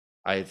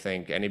 I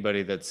think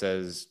anybody that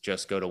says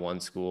just go to one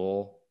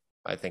school,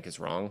 I think is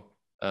wrong.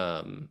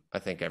 I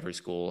think every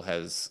school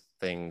has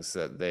things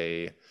that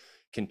they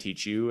can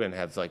teach you and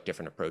have like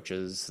different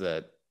approaches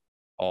that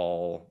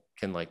all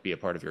can like be a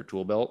part of your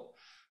tool belt.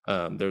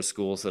 There's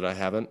schools that I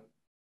haven't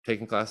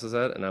taken classes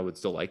at, and I would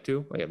still like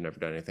to. Like, I've never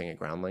done anything at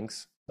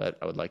Groundlinks, but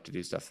I would like to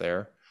do stuff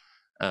there.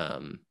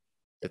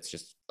 It's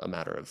just a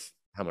matter of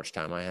how much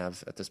time I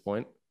have at this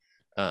point.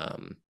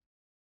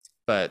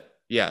 But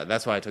yeah,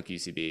 that's why I took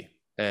UCB,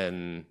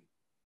 and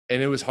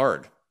it was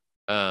hard.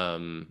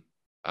 The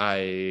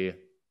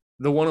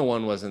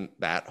 101 wasn't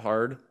that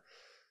hard,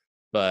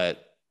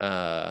 but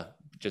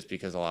just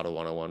because a lot of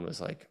 101 was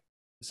like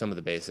some of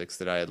the basics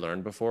that I had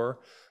learned before,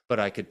 but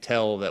I could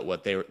tell that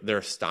what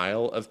their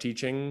style of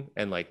teaching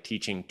and like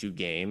teaching to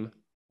game,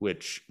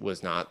 which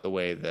was not the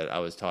way that I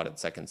was taught at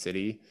Second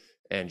City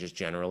and just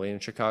generally in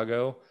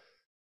Chicago,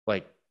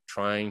 like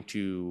trying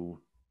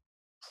to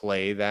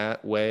play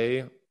that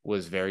way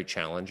was very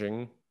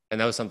challenging. And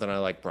that was something I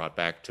like brought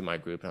back to my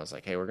group. And I was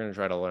like, hey, we're going to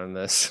try to learn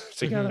this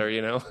together,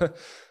 you know?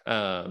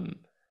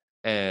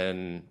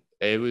 And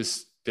it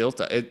was still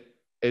tough.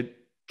 It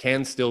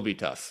can still be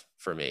tough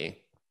for me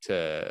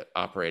to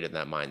operate in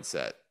that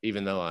mindset,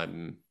 even though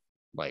I'm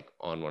like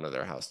on one of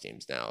their house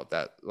teams now.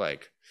 That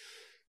like,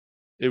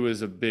 it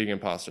was a big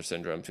imposter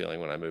syndrome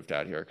feeling when I moved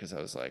out here, because I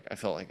was like, I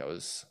felt like I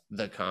was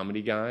the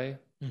comedy guy.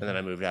 And then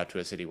I moved out to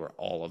a city where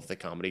all of the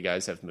comedy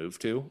guys have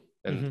moved to,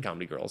 and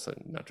comedy girls.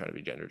 I'm not trying to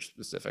be gender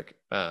specific.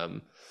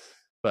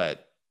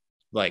 But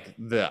like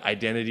the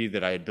identity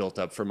that I had built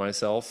up for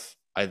myself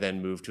I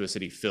then moved to a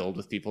city filled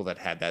with people that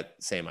had that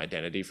same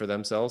identity for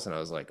themselves. And I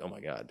was like, oh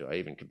my God, do I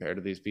even compare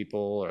to these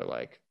people? Or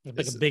like, It's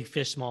like a big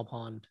fish, small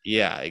pond.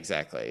 yeah,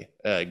 exactly.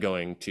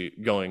 Going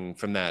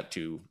from that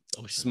to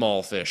Ocean.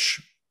 small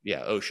fish.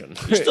 Yeah. Ocean.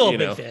 You're still a You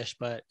big know? fish,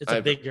 but it's a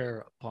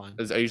bigger pond.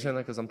 Are you saying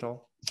that because I'm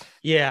tall?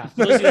 Yeah.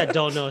 For those of you that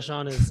don't know,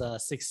 Sean is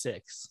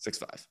 6'6".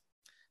 6'5".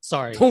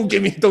 Sorry. Don't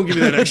give me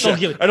that extra.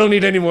 I don't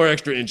need any more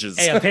extra inches.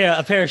 Hey,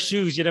 a pair of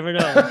shoes. You never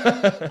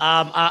know.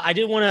 I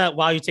did want to,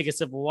 while you take a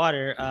sip of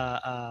water,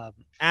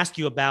 ask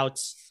you about.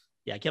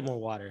 Yeah, get more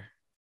water.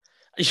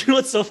 You know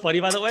what's so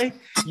funny, by the way?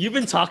 You've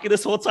been talking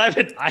this whole time,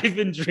 and I've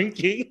been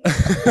drinking.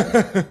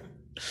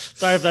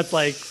 Sorry if that's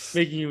like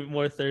making you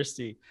more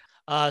thirsty.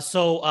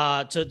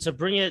 So to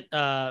bring it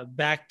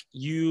back,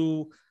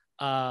 you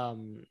got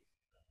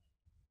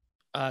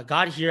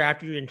here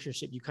after your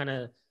internship.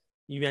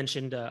 You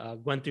mentioned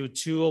went through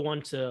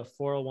 201 to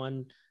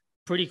 401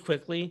 pretty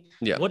quickly.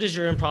 Yeah. What does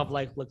your improv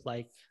life look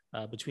like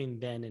between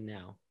then and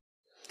now?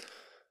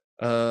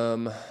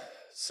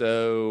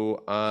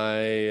 So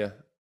I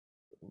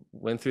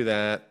went through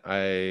that.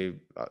 I,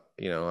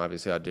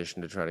 obviously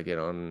auditioned to try to get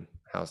on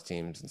house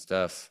teams and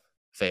stuff.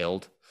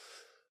 Failed.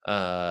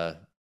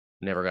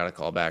 Never got a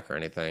call back or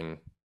anything.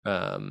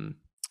 And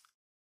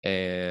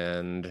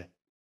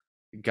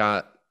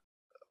I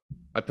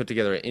put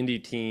together an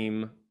indie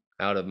team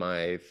out of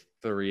my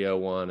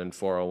 301 and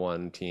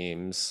 401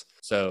 teams.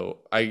 So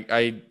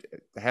I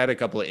had a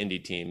couple of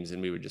indie teams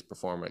and we would just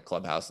perform at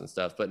Clubhouse and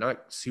stuff, but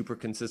not super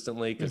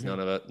consistently because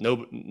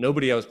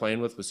nobody I was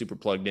playing with was super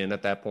plugged in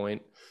at that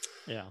point.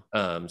 Yeah.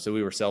 So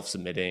we were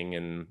self-submitting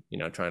and,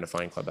 trying to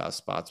find Clubhouse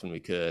spots when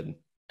we could.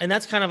 And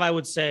that's kind of, I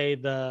would say,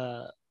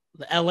 the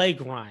LA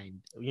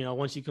grind.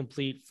 Once you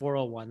complete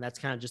 401, that's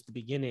kind of just the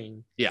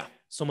beginning. Yeah.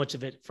 So much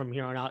of it from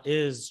here on out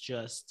is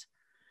just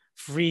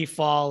free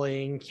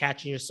falling,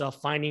 catching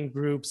yourself, finding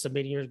groups,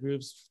 submitting your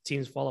groups,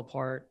 teams fall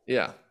apart.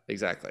 Yeah,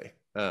 exactly.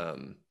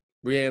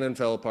 Rhiannon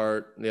fell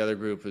apart. The other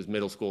group was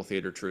middle school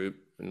theater troupe,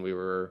 and we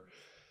were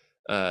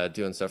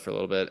doing stuff for a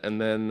little bit. And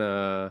then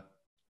I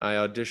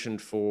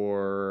auditioned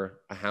for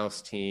a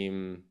house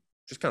team,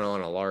 just kind of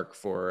on a lark,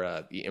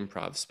 for the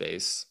Improv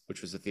Space,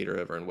 which was a theater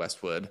over in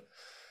Westwood,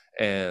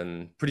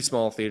 and pretty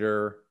small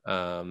theater.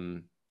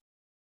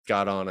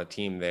 Got on a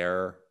team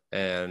there,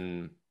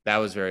 and that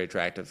was very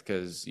attractive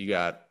because you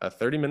got a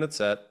 30-minute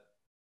set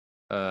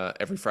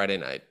every Friday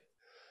night.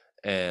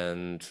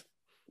 And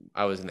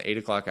I was in the 8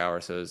 o'clock hour.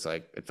 So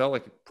it felt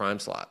like a prime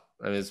slot.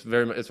 I mean,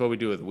 it's what we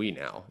do with We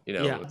now,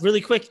 Yeah.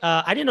 Really quick.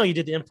 I didn't know you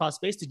did the Improv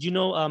Space. Did you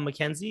know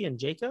Mackenzie and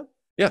Jacob?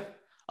 Yeah.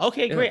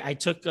 Okay, great. I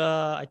took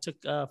I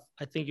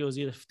think it was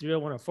either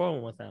 301 or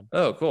 401 with them.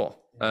 Oh, cool.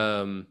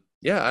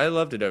 Yeah, I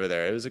loved it over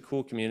there. It was a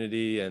cool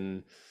community.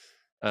 And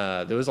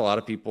there was a lot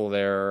of people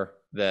there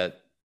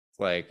that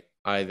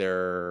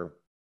either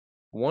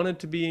wanted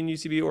to be in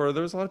UCB, or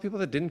there was a lot of people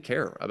that didn't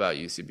care about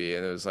UCB.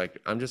 And it was like,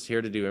 I'm just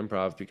here to do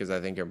improv because I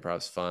think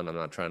improv's fun. I'm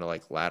not trying to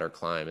ladder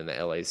climb in the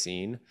LA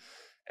scene.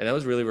 And that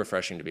was really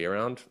refreshing to be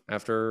around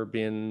after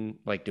being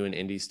doing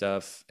indie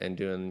stuff and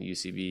doing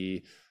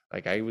UCB.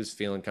 I was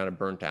feeling kind of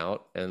burnt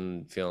out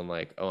and feeling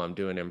like, oh, I'm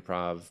doing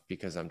improv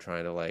because I'm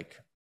trying to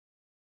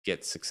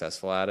get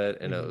successful at it.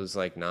 And it was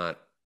it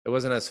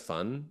wasn't as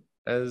fun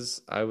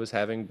as I was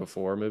having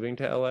before moving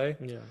to LA.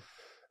 Yeah.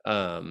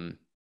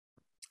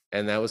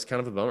 And that was kind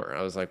of a bummer.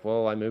 I was like,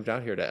 well, I moved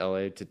out here to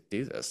LA to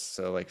do this.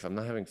 So if I'm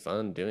not having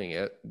fun doing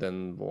it,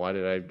 then why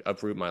did I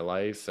uproot my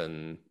life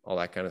and all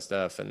that kind of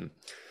stuff? And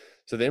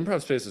so the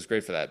Improv Space was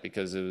great for that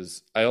because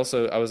I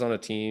was on a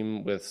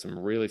team with some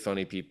really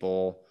funny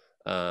people,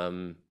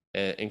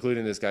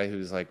 including this guy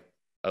who's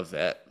a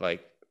vet.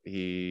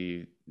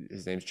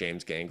 His name's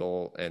James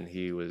Gangle, and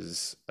he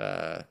was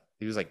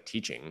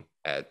teaching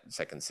at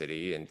Second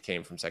City and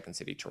came from Second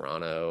City,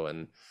 Toronto.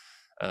 And,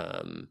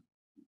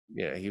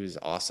 he was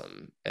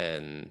awesome.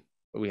 And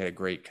we had a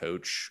great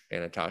coach,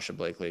 Anatasha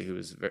Blakely, who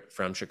was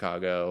from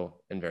Chicago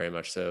and very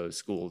much so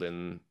schooled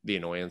in the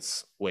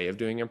Annoyance way of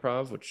doing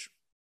improv, which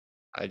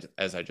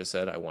as I just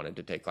said, I wanted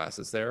to take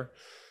classes there.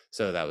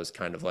 So that was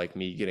kind of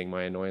me getting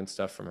my Annoyance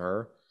stuff from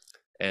her.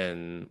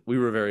 And we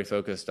were very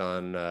focused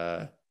on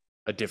a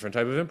different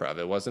type of improv.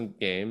 It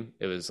wasn't game.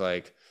 It was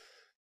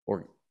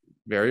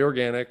very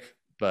organic,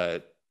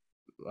 but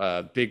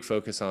big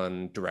focus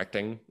on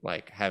directing,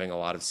 having a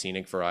lot of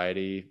scenic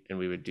variety. And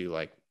we would do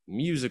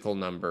musical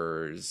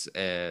numbers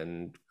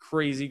and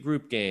crazy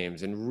group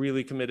games and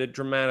really committed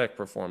dramatic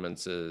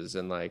performances,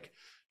 and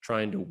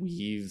trying to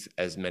weave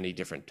as many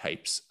different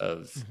types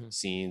of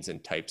scenes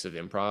and types of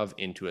improv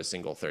into a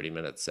single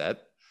 30-minute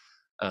set,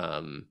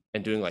 and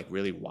doing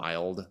really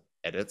wild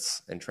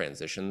edits and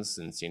transitions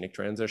and scenic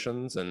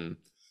transitions. And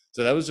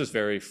so that was just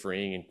very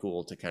freeing and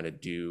cool to kind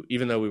of do,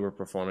 even though we were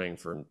performing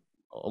for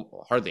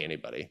hardly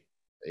anybody,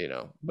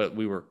 but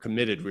we were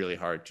committed really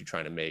hard to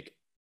trying to make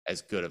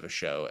as good of a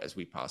show as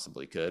we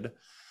possibly could.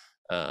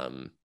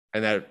 And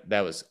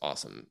that was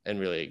awesome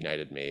and really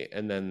ignited me.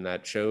 And then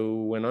that show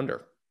went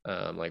under,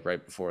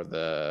 right before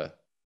the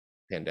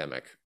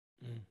pandemic.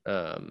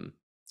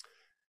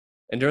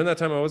 And during that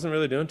time, I wasn't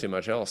really doing too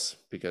much else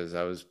because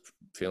I was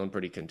feeling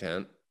pretty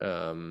content.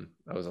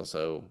 I was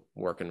also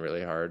working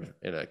really hard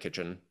in a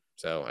kitchen,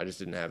 so I just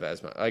didn't have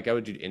as much. Like I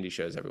would do indie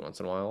shows every once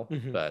in a while,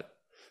 but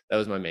that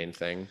was my main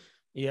thing.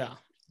 Yeah,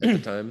 at the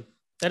time.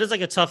 That is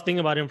like a tough thing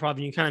about improv.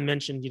 And you kind of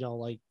mentioned,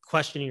 like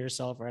questioning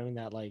yourself or having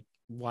that, like,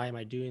 why am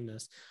I doing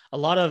this? A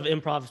lot of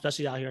improv,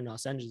 especially out here in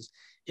Los Angeles,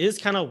 is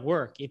kind of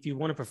work. If you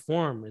want to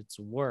perform, it's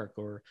work.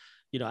 Or,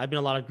 I've been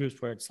in a lot of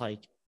groups where it's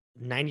like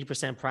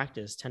 90%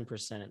 practice,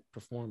 10%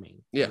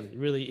 performing. Yeah, and it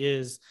really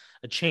is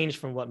a change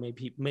from what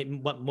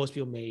what most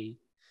people may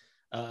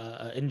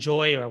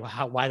enjoy, or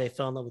why they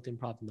fell in love with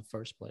improv in the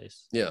first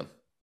place. Yeah,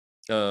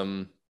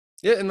 yeah,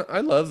 and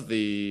I love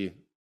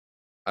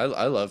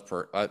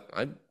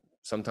I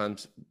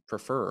sometimes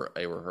prefer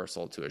a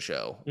rehearsal to a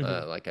show.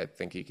 Like I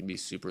think you can be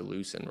super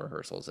loose in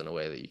rehearsals in a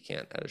way that you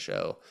can't at a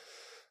show.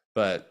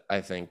 But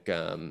I think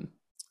the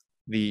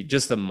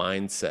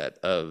mindset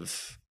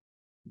of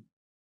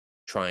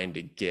trying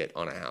to get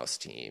on a house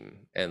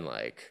team and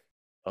like,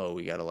 oh,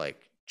 we got to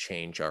like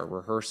change our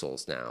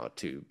rehearsals now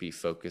to be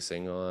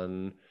focusing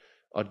on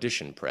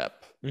audition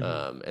prep,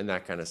 and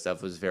that kind of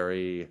stuff was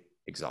very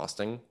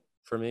exhausting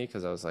for me,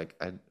 because I was like,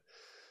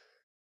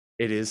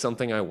 it is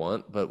something I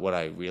want, but what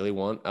I really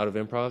want out of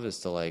improv is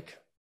to like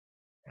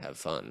have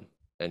fun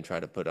and try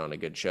to put on a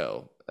good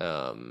show.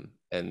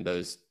 And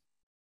those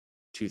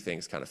two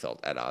things kind of felt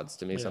at odds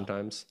to me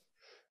sometimes.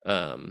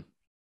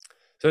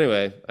 So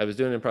anyway, I was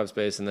doing improv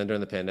space, and then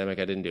during the pandemic,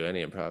 I didn't do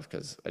any improv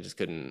because I just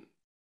couldn't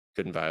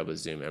vibe with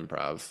Zoom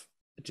improv.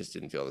 It just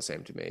didn't feel the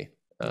same to me.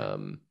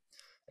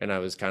 And I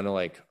was kind of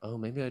like, oh,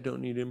 maybe I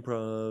don't need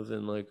improv.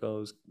 And like, I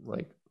was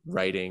like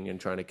writing and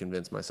trying to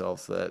convince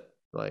myself that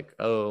like,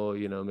 oh,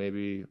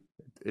 maybe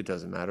it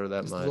doesn't matter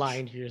that Just much.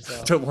 lying to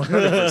yourself. To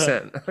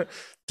 100%.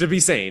 To be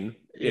sane,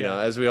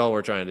 as we all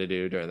were trying to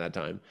do during that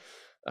time.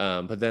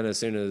 But then as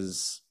soon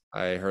as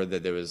I heard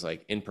that there was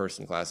like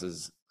in-person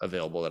classes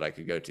available that I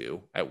could go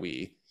to at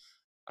WE,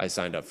 I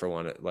signed up for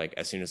one like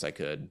as soon as I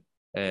could.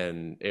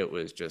 And it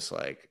was just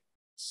like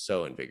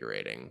so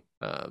invigorating.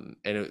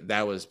 And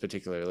that was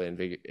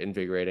particularly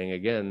invigorating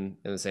again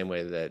in the same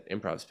way that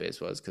improv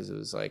space was, because it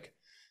was like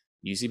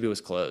UCB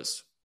was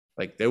closed.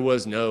 Like there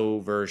was no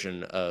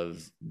version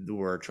of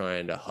we're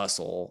trying to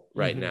hustle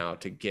right now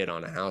to get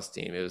on a house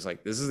team. It was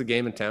like, this is a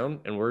game in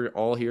town and we're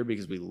all here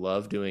because we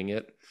love doing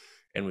it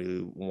and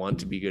we want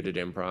to be good at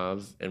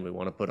improv and we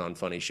want to put on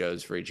funny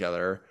shows for each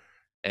other.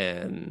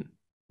 And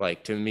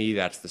like, to me,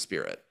 that's the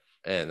spirit.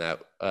 And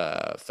that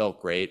felt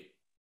great.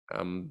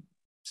 I'm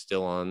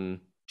still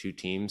on 2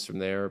 teams from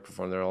there,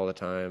 perform there all the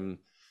time.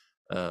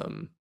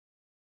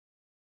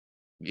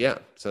 Yeah,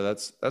 so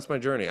that's my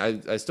journey.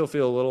 I still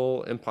feel a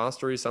little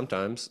impostery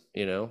sometimes,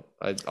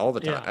 all the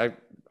time. I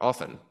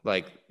often,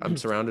 like, I'm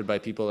surrounded by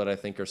people that I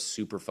think are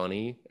super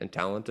funny and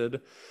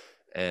talented,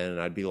 and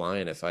I'd be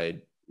lying if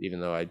even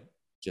though I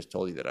just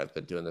told you that I've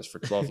been doing this for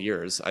 12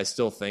 years, I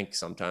still think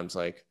sometimes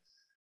like,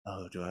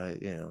 oh, do I,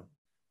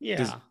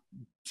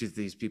 do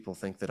these people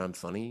think that I'm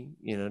funny?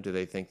 Do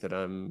they think that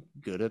I'm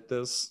good at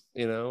this?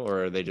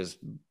 Or are they just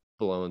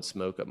blowing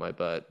smoke up my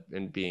butt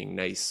and being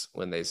nice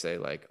when they say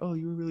like, oh,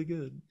 you were really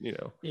good,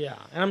 Yeah.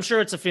 And I'm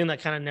sure it's a feeling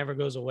that kind of never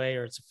goes away,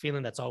 or it's a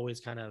feeling that's always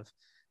kind of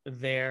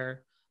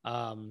there.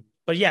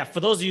 But yeah, for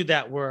those of you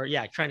that were,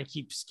 trying to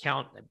keep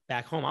count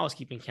back home, I was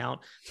keeping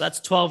count. So that's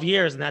 12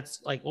 years, and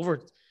that's like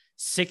over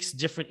 6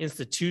 different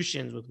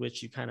institutions with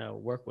which you kind of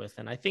work with.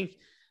 And I think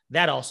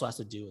that also has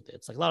to do with it.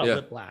 It's like a lot of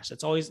whiplash.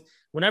 It's always,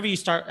 whenever you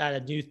start at a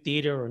new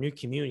theater or a new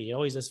community, it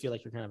always does feel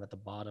like you're kind of at the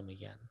bottom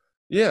again.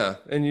 Yeah,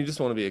 and you just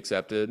want to be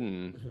accepted,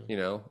 and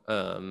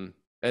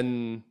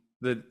and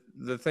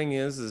the thing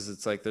is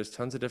it's like there's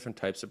tons of different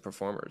types of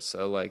performers.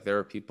 So like there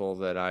are people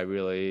that I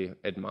really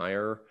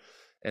admire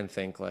and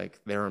think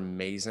like they're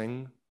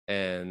amazing,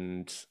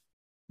 and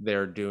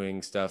they're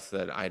doing stuff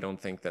that I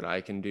don't think that I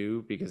can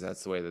do because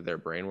that's the way that their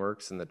brain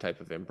works and the type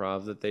of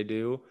improv that they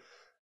do.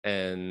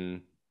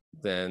 And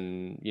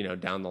then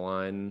down the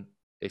line,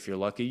 if you're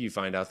lucky, you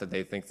find out that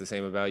they think the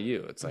same about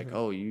you. It's like,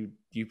 oh, you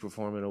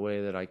perform in a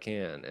way that I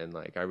can, and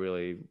like I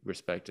really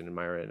respect and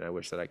admire it, and I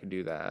wish that I could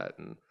do that.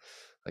 And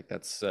like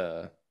that's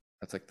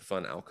like the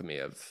fun alchemy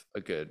of a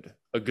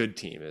good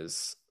team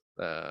is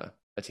a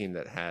team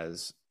that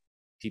has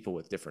people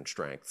with different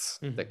strengths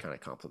that kind of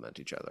complement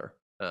each other.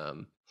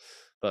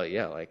 But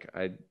yeah, like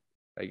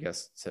I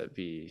guess to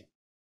be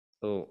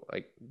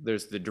like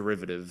there's the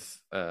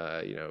derivative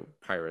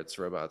pirates,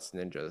 robots,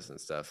 ninjas and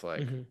stuff.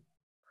 Like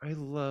I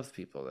love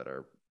people that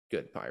are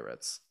good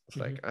pirates. It's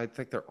like I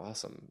think they're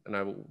awesome, and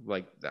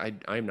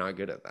I'm not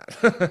good at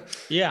that.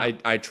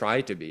 I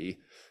try to be,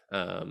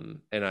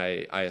 and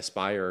I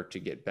aspire to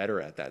get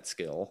better at that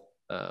skill.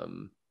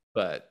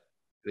 But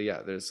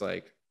yeah, there's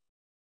like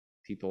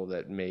people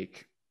that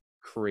make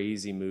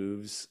crazy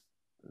moves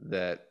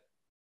that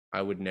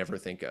I would never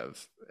think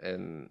of,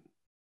 and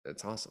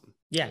it's awesome.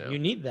 Yeah, you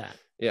need that.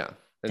 Yeah,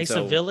 takes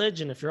a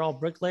village, and if you're all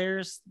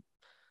bricklayers,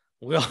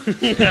 we all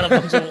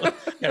got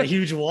a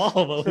huge wall,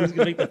 but who's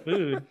gonna make the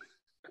food?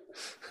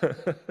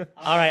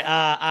 All right.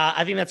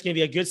 I think that's going to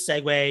be a good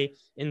segue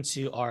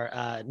into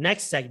our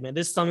next segment.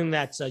 This is something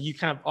that you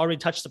kind of already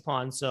touched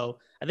upon. So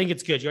I think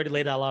it's good. You already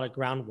laid out a lot of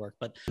groundwork,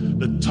 but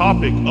The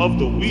topic of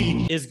the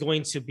week. is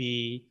going to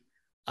be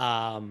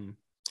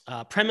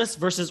premise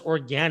versus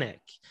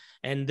organic.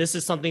 And this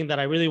is something that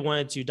I really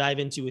wanted to dive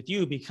into with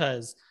you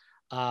because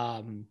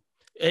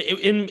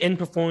in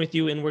performing with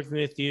you, in working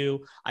with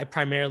you, I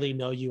primarily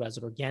know you as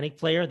an organic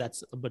player.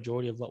 That's a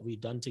majority of what we've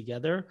done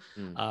together.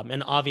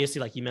 And obviously,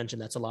 like you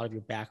mentioned, that's a lot of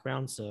your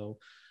background. So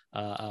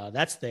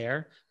that's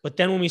there. But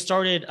then when we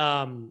started,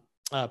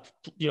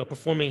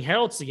 performing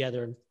Heralds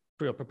together and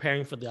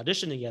preparing for the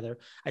audition together,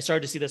 I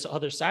started to see this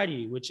other side of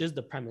you, which is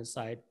the premise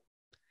side.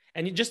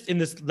 And just in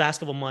this last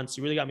couple of months,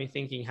 you really got me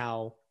thinking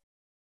how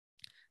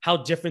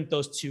different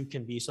those two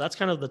can be. So that's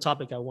kind of the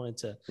topic I wanted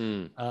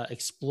to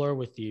explore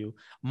with you.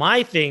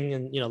 My thing,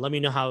 and let me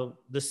know how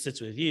this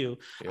sits with you.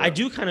 Yeah. I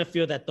do kind of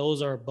feel that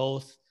those are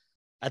both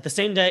at the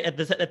same day. At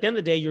the end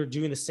of the day, you're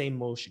doing the same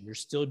motion. You're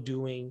still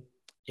doing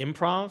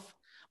improv,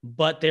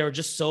 but they are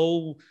just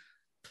so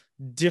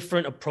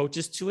different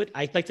approaches to it.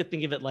 I like to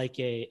think of it like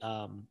a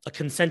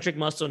concentric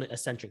muscle and an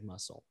eccentric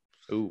muscle.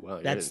 Ooh, wow.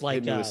 That's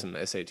like with some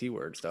SAT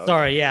words, dog.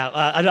 Sorry, yeah.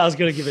 I was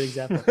going to give an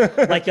example.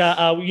 Like,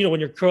 when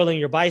you're curling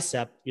your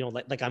bicep,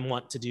 like I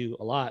want to do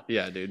a lot.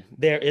 Yeah, dude.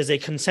 There is a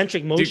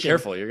concentric motion. Dude,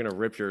 careful. You're going to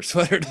rip your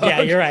sweater, dog.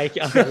 Yeah, you're right.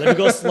 Okay, let me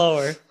go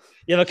slower.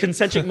 You have a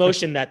concentric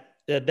motion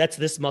that's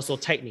this muscle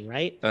tightening,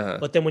 right? Uh-huh.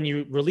 But then when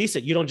you release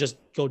it, you don't just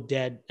go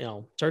dead,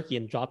 turkey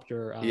and drop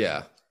your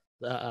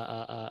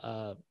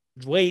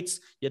weights.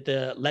 You have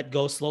to let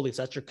go slowly.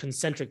 So that's your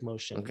concentric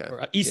motion,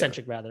 or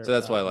eccentric rather. So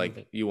that's why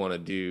you want to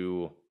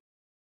do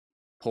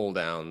pull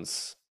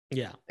downs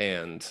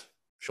and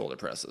shoulder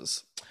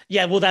presses.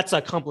 Yeah, well, that's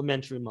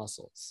complementary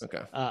muscles.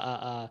 Okay.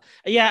 I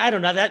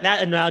don't know.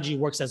 That analogy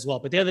works as well.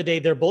 But the other day,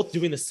 they're both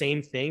doing the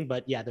same thing,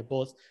 but yeah, they're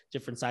both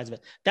different sides of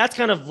it. That's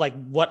kind of like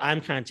what I'm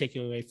kind of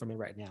taking away from it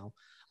right now.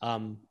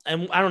 And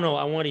I don't know.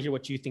 I want to hear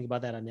what you think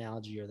about that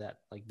analogy or that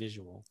like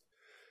visual.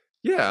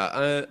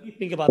 Yeah. What do you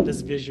think about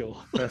this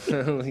visual? Let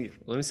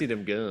me see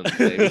them guns,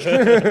 baby.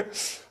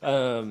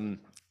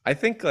 I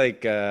think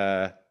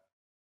I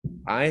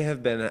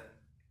have been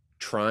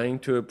trying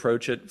to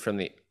approach it from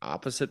the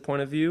opposite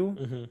point of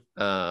view.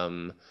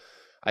 Mm-hmm.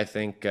 I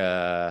think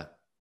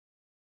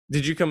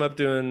did you come up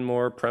doing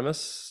more premise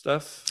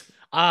stuff?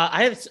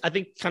 I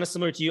think kind of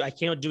similar to you. I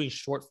came up doing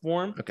short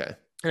form. Okay.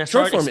 And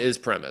short form is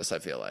premise, I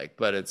feel like,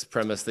 but it's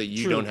premise that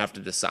you don't have to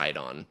decide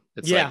on.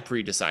 It's like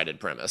pre-decided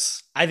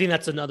premise. I think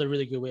that's another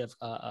really good way of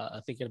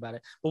thinking about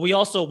it. But we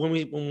also,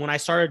 when I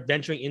started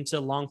venturing into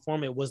long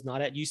form, it was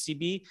not at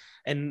UCB,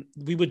 and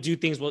we would do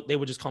things what they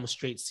would just call them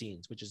straight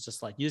scenes, which is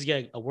just like you just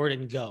get a word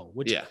and go,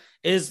 which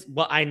is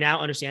what I now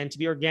understand to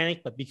be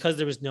organic. But because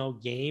there was no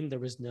game, there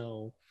was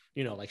no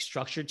like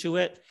structure to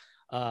it.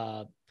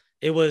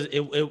 It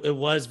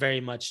was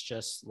very much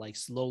just like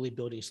slowly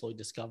building, slowly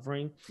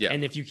discovering. Yeah.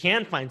 And if you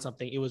can find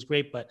something, it was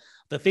great. But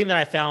the thing that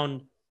I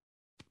found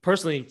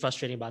personally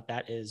frustrating about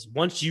that is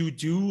once you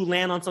do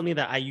land on something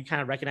that you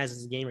kind of recognize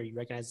as a game, or you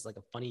recognize as like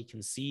a funny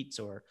conceit,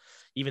 or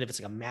even if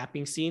it's like a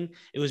mapping scene,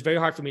 it was very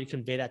hard for me to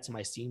convey that to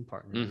my scene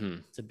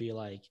partner to be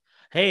like,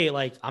 hey,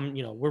 like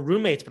we're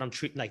roommates, but I'm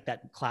treating like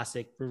that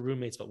classic, we're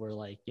roommates, but we're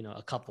like,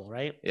 a couple,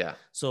 right? Yeah.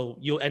 So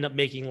you'll end up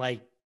making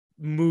like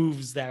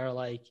moves that are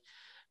like,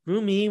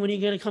 roomie, when are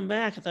you going to come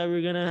back? I thought we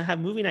were going to have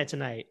movie night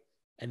tonight.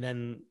 And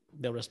then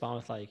they'll respond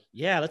with like,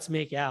 yeah, let's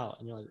make out.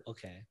 And you're like,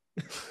 okay.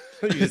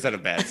 You just had a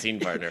bad scene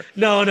partner.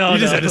 No. You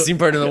just had a scene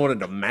partner that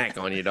wanted to mack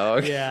on you,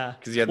 dog. Yeah.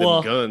 Because you had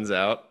them guns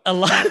out. A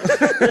lot.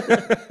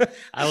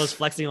 I was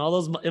flexing all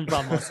those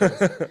improv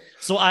muscles.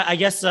 So I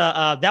guess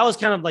that was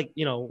kind of like,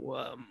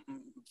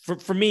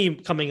 for me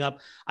coming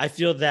up, I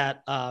feel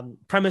that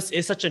premise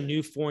is such a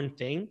new foreign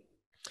thing.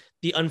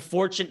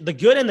 The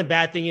good and the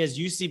bad thing is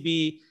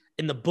UCB,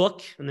 in the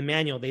book, in the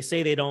manual, they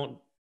say they don't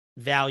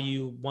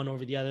value one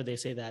over the other. They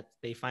say that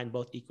they find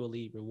both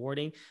equally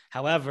rewarding.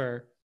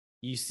 However,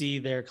 you see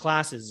their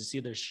classes, you see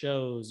their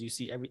shows, you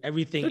see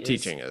everything. They're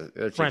teaching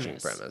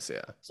premise,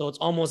 yeah. So it's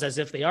almost as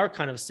if they are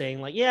kind of saying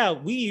like, yeah,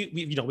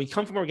 we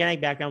come from organic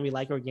background, we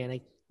like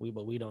organic,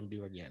 but we don't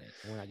do organic.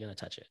 We're not gonna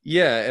touch it.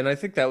 Yeah, and I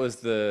think that was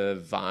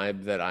the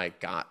vibe that I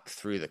got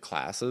through the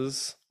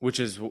classes, which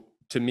is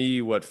to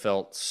me what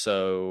felt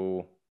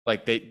so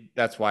like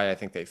that's why I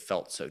think they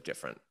felt so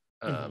different.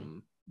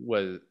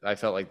 Was I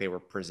felt like they were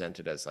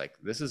presented as like,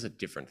 this is a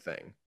different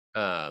thing.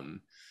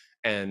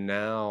 And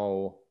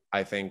now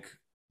I think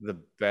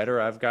the better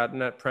I've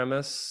gotten at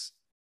premise,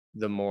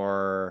 the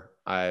more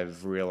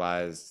I've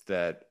realized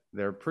that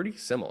they're pretty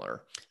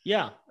similar.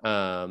 Yeah.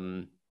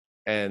 And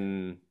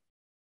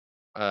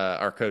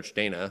our coach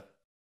Dana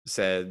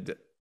said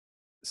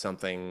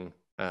something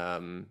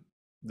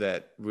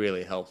that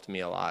really helped me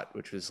a lot,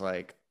 which was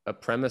like a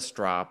premise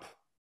drop,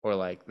 or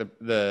like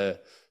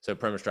so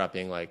premise drop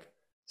being like,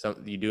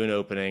 you do an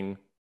opening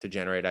to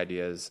generate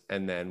ideas,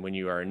 and then when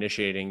you are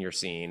initiating your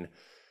scene,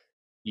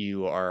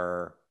 you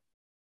are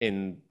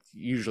in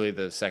usually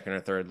the second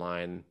or third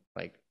line,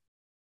 like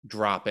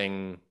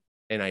dropping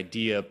an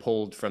idea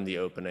pulled from the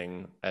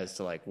opening as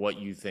to like what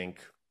you think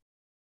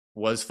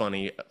was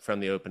funny from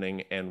the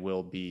opening and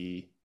will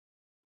be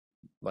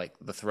like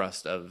the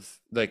thrust of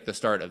like the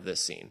start of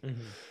this scene.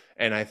 Mm-hmm.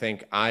 And I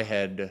think I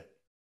had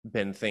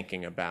been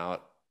thinking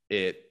about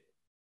it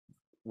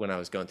when I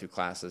was going through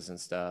classes and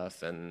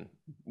stuff, and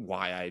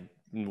why I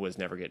was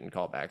never getting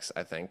callbacks,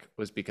 I think,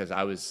 was because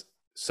I was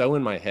so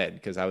in my head,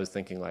 because I was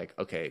thinking like,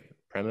 okay,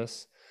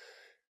 premise,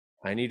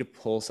 I need to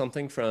pull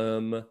something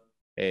from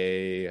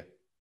the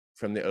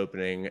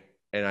opening,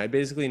 and I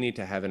basically need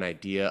to have an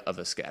idea of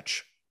a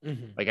sketch.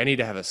 Mm-hmm. Like I need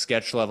to have a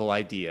sketch level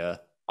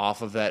idea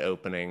off of that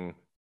opening,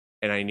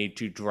 and I need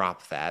to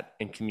drop that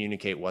and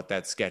communicate what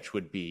that sketch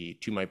would be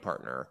to my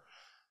partner.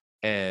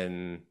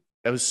 And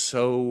that was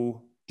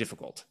so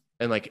difficult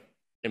and like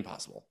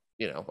impossible,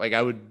 you know, like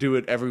I would do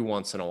it every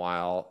once in a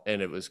while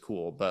and it was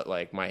cool, but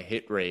like my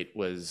hit rate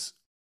was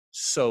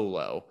so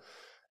low.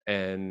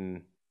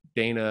 And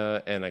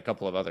Dana and a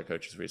couple of other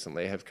coaches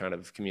recently have kind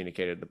of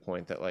communicated the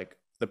point that like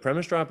the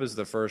premise drop is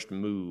the first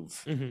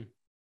move. Mm-hmm.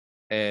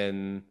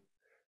 And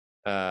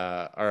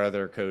our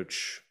other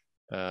coach,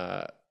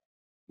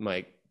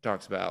 Mike,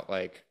 talks about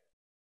like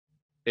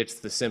it's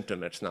the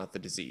symptom, it's not the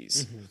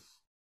disease. Mm-hmm.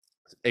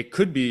 It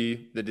could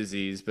be the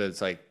disease, but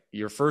it's like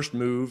your first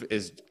move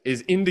is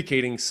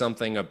indicating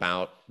something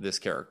about this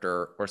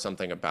character or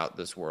something about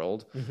this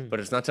world, Mm-hmm. but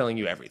it's not telling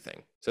you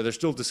everything. So there's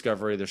still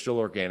discovery, there's still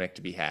organic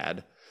to be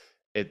had.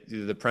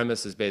 The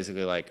premise is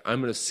basically like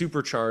I'm going to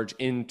supercharge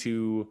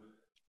into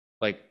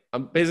like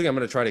I'm going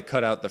to try to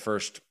cut out the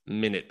first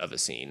minute of a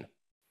scene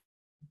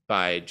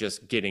by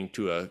just getting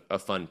to a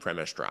fun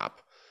premise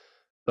drop.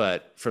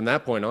 But from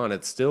that point on,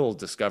 it's still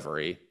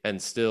discovery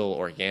and still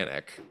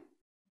organic,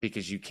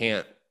 because you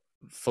can't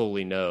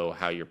fully know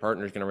how your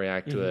partner's going to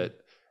react to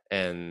it.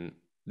 And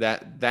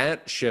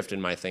that shift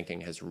in my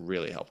thinking has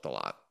really helped a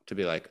lot, to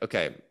be like,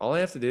 okay, all I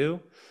have to do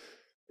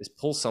is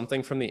pull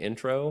something from the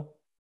intro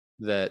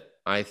that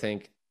I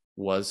think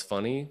was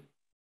funny,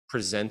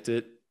 present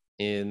it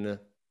in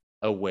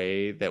a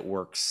way that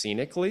works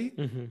scenically.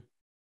 Mm-hmm.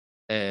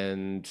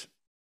 And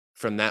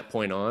from that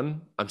point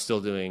on, I'm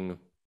still doing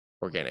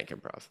organic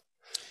improv.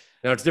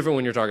 Now it's different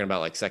when you're talking about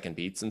like second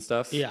beats and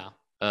stuff. Yeah.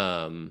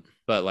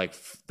 But like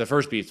the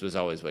first beats was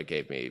always what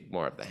gave me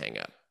more of the hang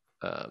up.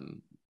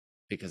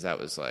 Because that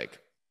was like,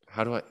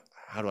 how do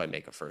I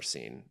make a first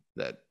scene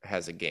that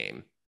has a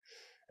game?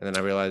 And then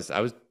I realized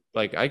I was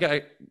like,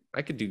 I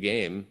could do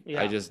game.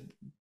 Yeah. I just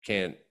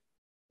can't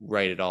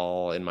write it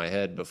all in my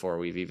head before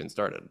we've even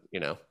started, you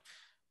know?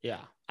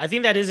 Yeah. I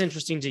think that is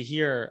interesting to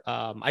hear.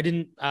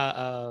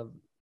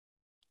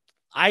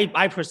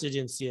 I personally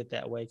didn't see it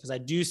that way, because I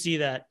do see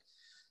that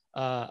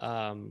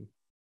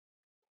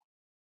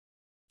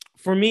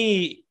for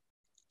me,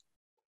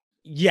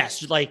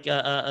 yes, like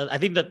I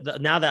think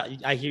that now that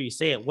I hear you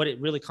say it, what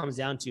it really comes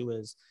down to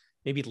is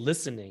maybe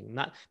listening.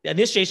 Not the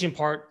initiation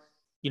part,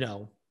 you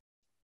know,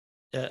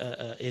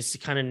 is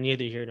kind of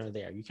neither here nor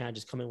there. You kind of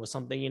just come in with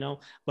something, you know,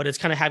 but it's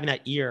kind of having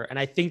that ear. And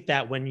I think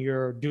that when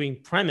you're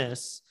doing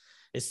premise,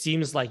 it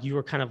seems like you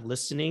were kind of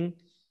listening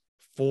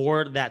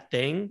for that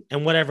thing,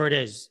 and whatever it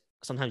is,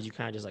 sometimes you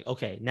kind of just like,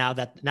 okay, now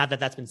that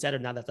that's been said, or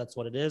now that that's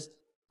what it is,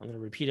 I'm going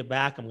to repeat it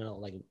back. I'm going to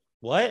like,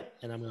 what?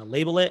 And I'm going to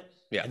label it.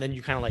 Yeah. And then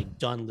you're kind of like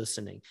done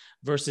listening.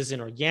 Versus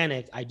in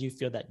organic, I do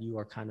feel that you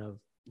are kind of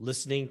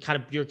listening,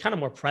 you're kind of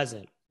more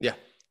present. Yeah.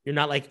 You're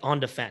not like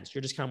on defense.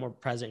 You're just kind of more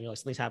present. You're like,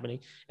 something's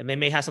happening, and they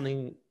may have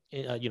something,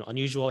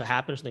 unusual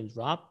happen, or something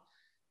drop,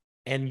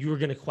 and you're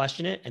going to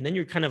question it. And then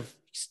you're kind of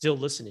still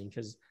listening,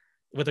 because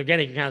with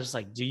organic, you're kind of just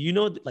like, do you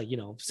know, like, you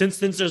know, since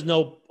there's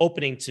no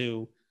opening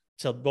to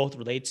both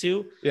relate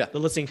to, yeah, the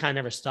listening kind of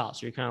never stops.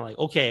 So you're kind of like,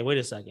 okay, wait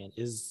a second,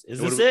 is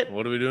this it?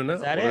 What are we doing now?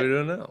 Is that what it? Are we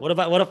doing now?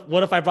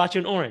 What if I brought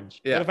you an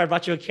orange? Yeah. What if I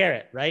brought you a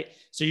carrot? Right.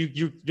 So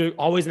you're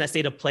always in that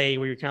state of play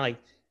where you're kind of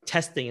like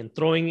testing and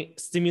throwing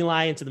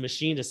stimuli into the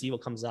machine to see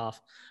what comes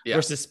off. Yeah.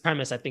 Versus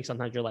premise, I think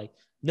sometimes you're like,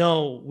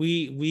 no,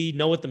 we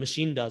know what the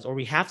machine does, or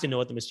we have to know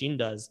what the machine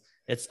does.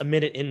 It's a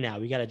minute in now.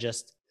 We got to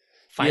just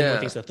find more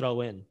things to throw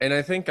in. And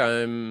I think I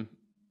don't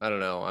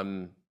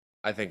know,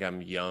 I think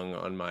I'm young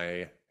on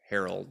my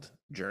Herald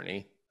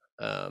journey,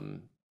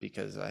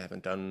 because I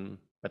haven't done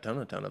a ton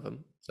of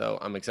them. So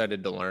I'm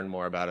excited to learn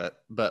more about it.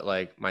 But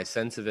like my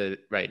sense of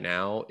it right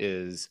now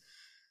is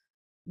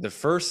the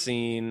first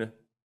scene,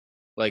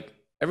 like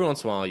every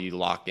once in a while you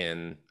lock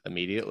in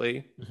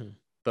immediately,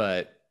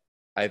 but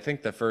I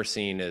think the first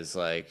scene is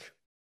like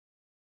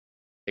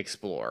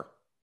explore,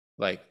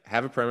 like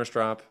have a premise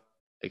drop,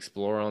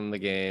 explore on the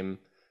game,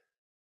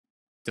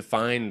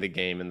 define the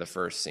game in the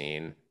first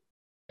scene,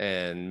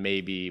 and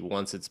maybe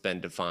once it's been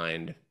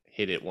defined,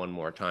 hit it one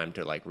more time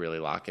to like really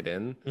lock it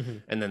in.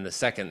 And then the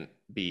second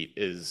beat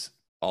is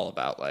all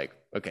about like,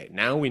 okay,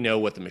 now we know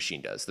what the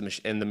machine does.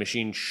 And the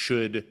machine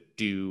should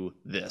do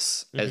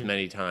this as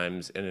many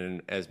times and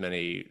in as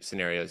many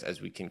scenarios as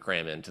we can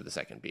cram into the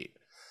second beat.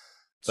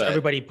 So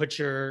everybody put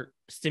your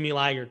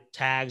stimuli, your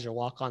tags, your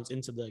walk-ons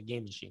into the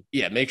game machine.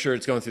 Yeah, make sure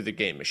it's going through the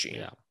game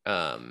machine.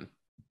 Yeah.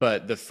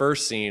 But the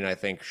first scene, I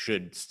think,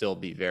 should still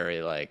be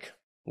very like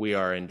we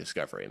are in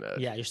discovery mode.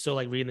 Yeah, you're still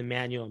like reading the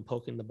manual and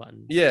poking the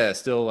buttons. Yeah,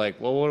 still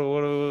like, well,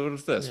 what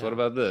is this? Yeah. What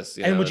about this?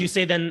 And would you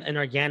say then in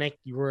organic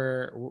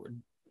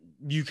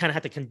you kind of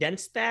had to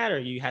condense that, or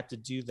you had to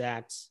do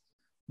that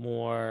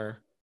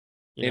more,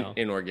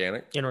 in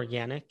organic? In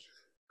organic,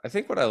 I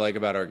think what I like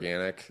about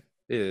organic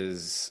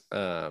is,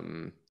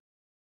 and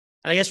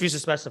I guess we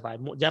should specify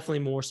definitely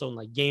more so in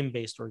like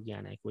game-based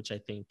organic, which I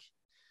think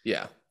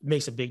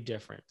makes a big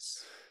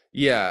difference.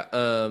 Yeah.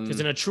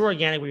 Because in a true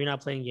organic where you're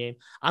not playing game,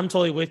 I'm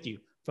totally with you.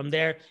 From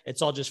there,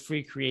 it's all just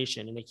free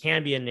creation, and it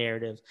can be a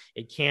narrative.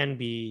 It can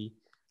be,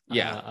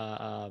 like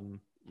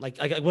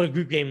what a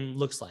group game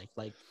looks like.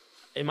 Like,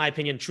 in my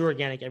opinion, true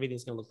organic,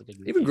 everything's gonna look like a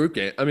group. Even group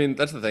game. I mean,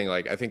 that's the thing.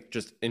 Like, I think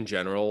just in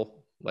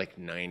general, like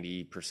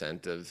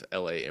 90% of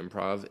LA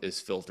improv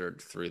is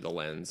filtered through the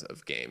lens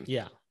of game.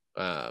 Yeah.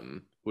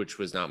 Which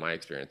was not my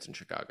experience in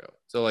Chicago.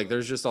 So like,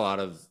 there's just a lot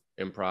of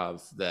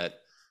improv that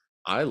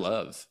I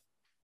love,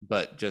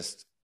 but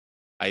just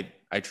I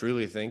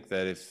truly think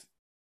that if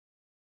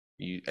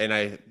you, and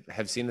I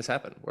have seen this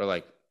happen where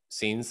like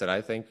scenes that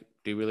I think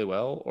do really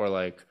well, or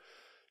like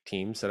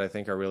teams that I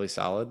think are really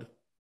solid,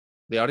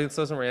 the audience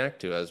doesn't react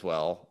to as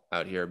well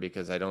out here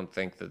because I don't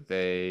think that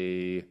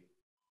they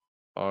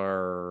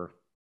are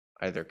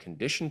either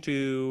conditioned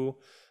to,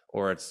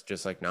 or it's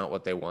just like not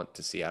what they want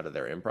to see out of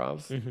their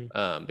improv.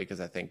 Mm-hmm.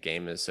 Because I think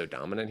game is so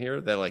dominant here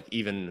that like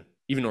even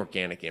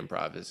organic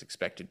improv is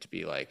expected to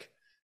be like,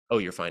 oh,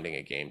 you're finding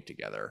a game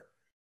together.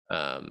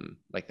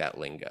 Like that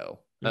lingo,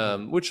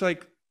 which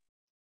like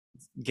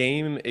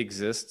game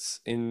exists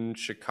in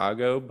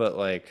Chicago, but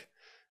like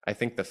I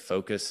think the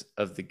focus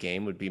of the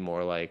game would be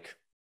more like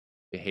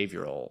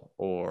behavioral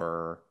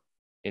or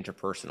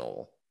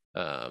interpersonal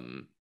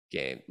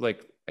game.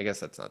 Like, I guess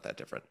that's not that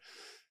different.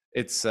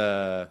 It's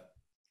a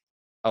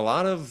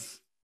lot of,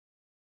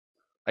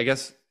 I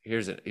guess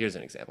here's an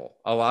example.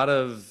 A lot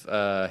of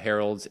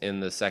heralds in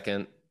the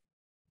second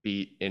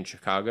beat in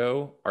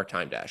Chicago are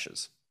time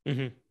dashes.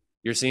 Mm-hmm.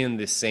 You're seeing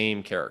the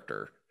same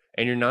character,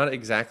 and you're not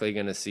exactly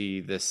going to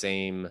see the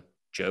same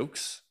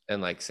jokes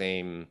and like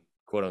same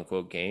quote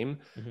unquote game,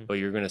 but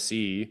you're going to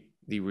see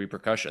the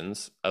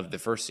repercussions of the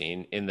first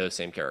scene in those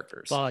same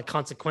characters. Well, like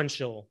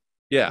consequential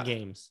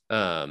games.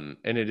 And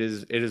it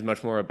is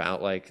much more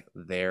about like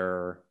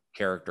their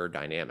character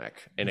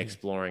dynamic and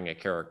exploring a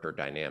character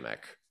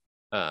dynamic.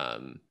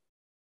 And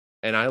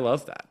I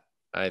love that.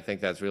 I think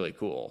that's really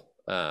cool.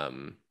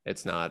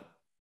 It's not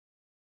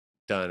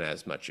done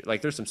as much.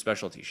 Like there's some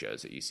specialty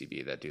shows at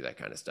UCB that do that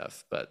kind of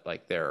stuff, but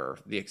like they're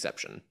the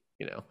exception,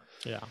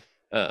 Yeah.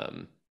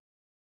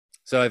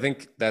 So I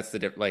think that's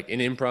the like in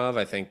improv,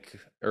 I think,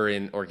 or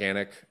in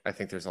organic, I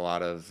think there's a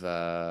lot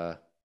of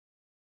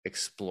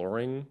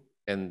exploring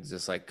and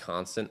just like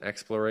constant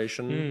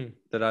exploration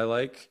that I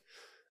like.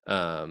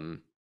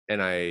 And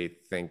I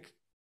think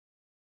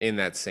in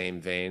that same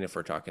vein, if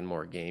we're talking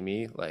more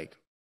gamey, like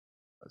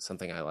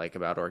something I like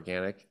about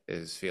organic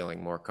is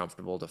feeling more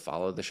comfortable to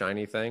follow the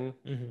shiny thing.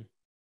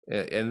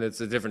 And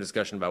it's a different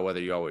discussion about whether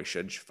you always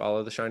should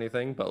follow the shiny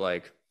thing, but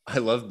like I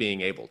love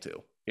being able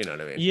to. You know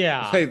what I mean?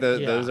 Yeah. Like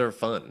those are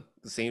fun.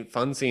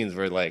 Fun scenes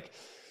where like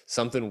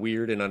something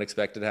weird and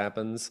unexpected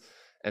happens,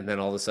 and then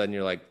all of a sudden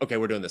you're like, okay,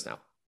 we're doing this now.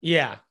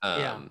 Yeah.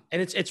 And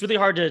it's really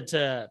hard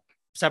to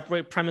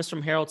separate premise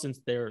from herald since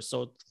they're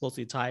so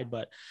closely tied.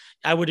 But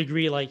I would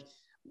agree, like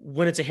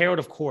when it's a herald,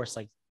 of course,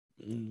 like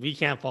we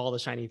can't follow the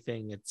shiny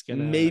thing. It's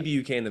gonna maybe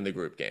you can in the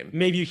group game.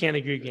 Maybe you can in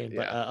the group game,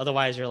 but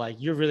otherwise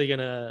you're really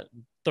gonna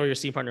throw your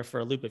scene partner for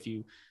a loop if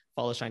you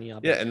follow shiny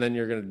object. Yeah, and then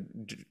you're gonna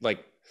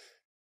like.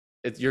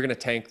 You're going to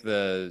tank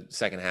the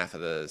second half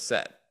of the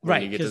set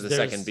when you get to the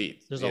second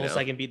beat. There's a whole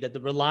second beat that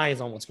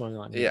relies on what's going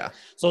on here. Yeah.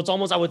 So it's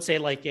almost, I would say,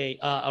 like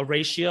a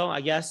ratio,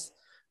 I guess.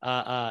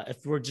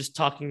 If we're just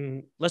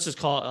talking, let's just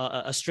call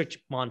it a strict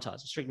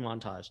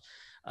montage.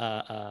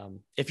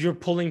 If you're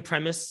pulling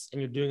premise and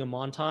you're doing a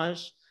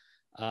montage,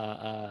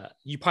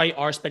 you probably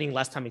are spending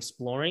less time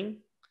exploring.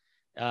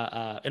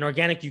 In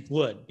organic, you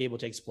would be able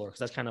to explore because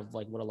that's kind of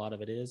like what a lot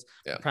of it is.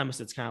 Yeah. The premise,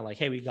 it's kind of like,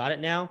 hey, we got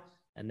it now.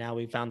 And now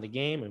we found the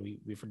game and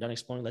we've done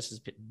exploring. Let's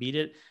just beat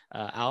it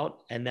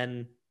out. And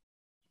then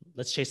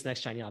let's chase the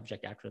next shiny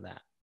object after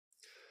that.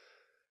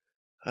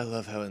 I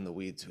love how in the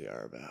weeds we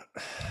are about.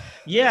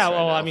 Yeah.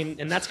 Well, I mean,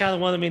 and that's kind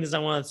of one of the main things I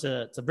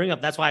wanted to bring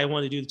up. That's why I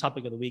wanted to do the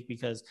topic of the week,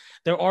 because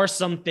there are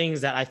some things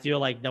that I feel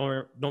like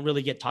don't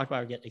really get talked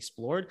about or get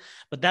explored.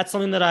 But that's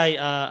something that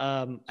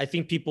I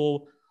think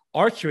people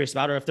are curious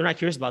about, or if they're not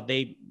curious about,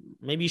 they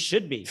maybe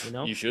should be,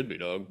 You should be,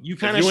 dog. You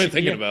kind of ain't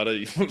thinking about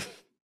it.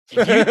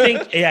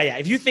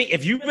 If you think,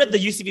 if you read the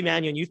UCB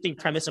manual and you think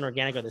premise and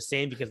organic are the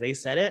same because they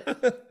said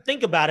it,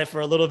 think about it for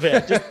a little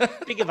bit. Just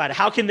think about it.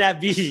 How can that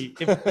be?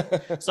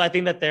 So I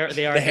think that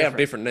they have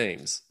different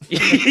names.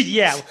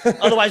 Yeah.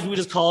 Otherwise, we would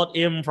just call it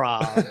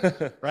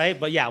improv, right?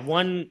 But yeah,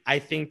 one I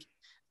think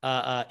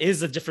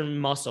is a different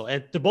muscle,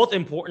 and they're both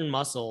important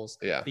muscles.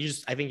 Yeah. They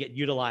just I think get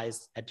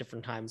utilized at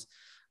different times.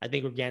 I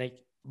think organic,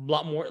 a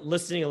lot more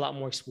listening, a lot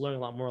more exploring, a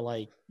lot more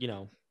like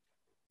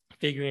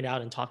figuring it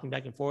out and talking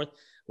back and forth.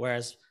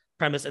 Whereas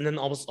premise. And then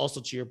almost also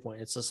to your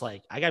point, it's just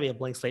like, I gotta be a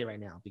blank slate right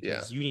now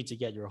because you need to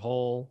get your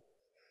whole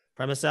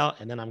premise out.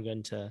 And then I'm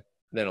going to,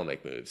 Then I'll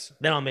make moves.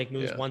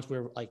 Yeah. Once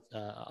we're like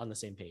on the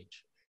same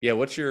page. Yeah.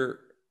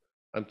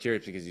 I'm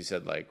curious because you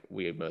said like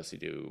we mostly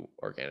do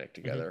organic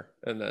together,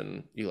 and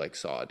then you like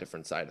saw a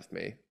different side of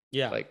me.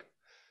 Yeah. Like,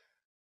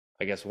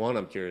 I guess one,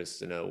 I'm curious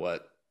to know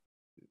what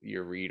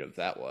your read of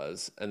that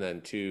was, and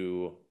then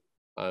two,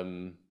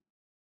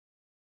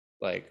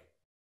 like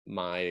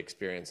my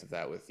experience of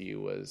that with you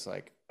was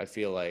like I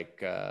feel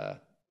like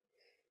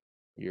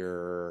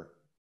you're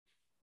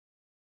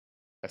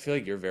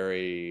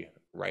very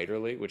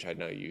writerly, which I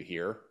know you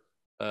hear,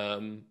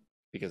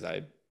 because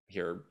I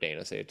hear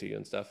Dana say it to you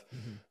and stuff.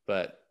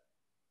 But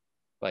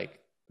like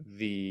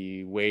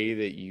the way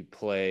that you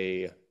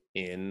play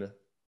in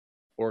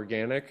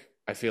organic,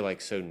 I feel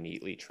like so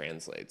neatly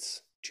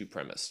translates to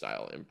premise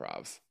style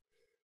improv,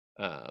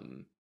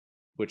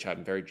 which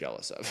I'm very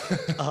jealous of.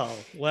 Oh,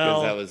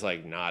 well, because that was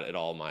like not at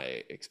all my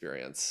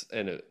experience,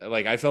 and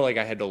like I felt like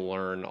I had to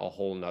learn a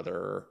whole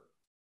nother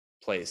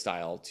play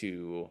style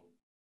to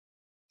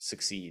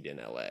succeed in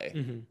LA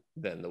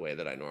than the way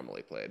that I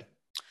normally played.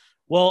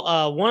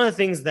 Well, one of the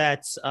things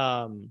that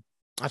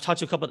I've talked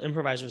to a couple of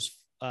improvisers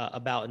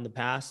about in the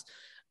past,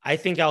 I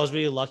think I was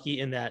really lucky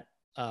in that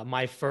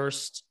my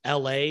first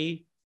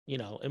LA,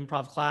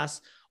 improv class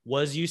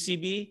was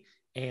UCB,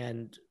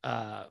 and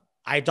I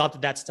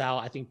adopted that style,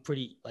 I think,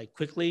 pretty like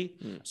quickly.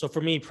 So for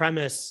me,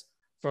 premise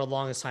for the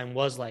longest time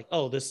was like,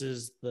 oh, this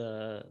is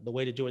the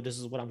way to do it. This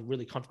is what I'm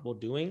really comfortable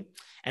doing.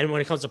 And when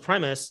it comes to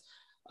premise,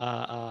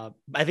 I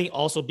think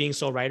also being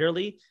so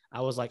writerly,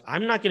 I was like,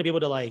 I'm not going to be able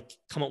to like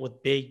come up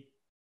with big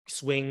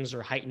swings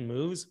or heightened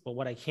moves, but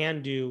what I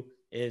can do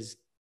is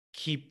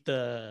keep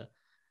the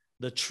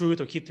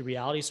truth or keep the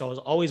reality. So I was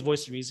always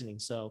voice of reasoning.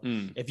 So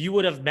if you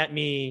would have met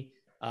me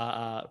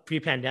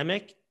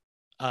pre-pandemic,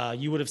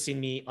 you would have seen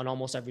me on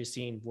almost every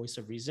scene voice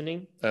of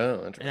reasoning. Oh,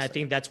 interesting. And I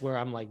think that's where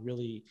I'm like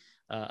really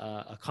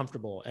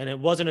comfortable. And it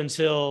wasn't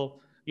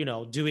until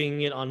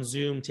doing it on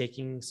Zoom,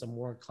 taking some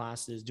more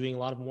classes, doing a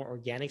lot of more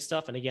organic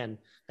stuff, and again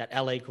that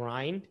LA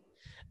grind,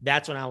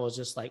 that's when I was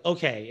just like,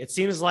 okay, it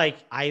seems like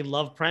I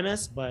love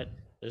premise, but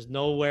there's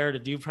nowhere to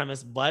do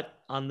premise but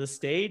on the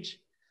stage.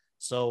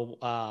 So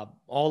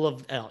all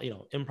of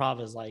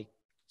improv is like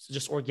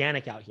just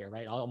organic out here,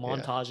 right? All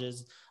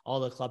montages, all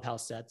the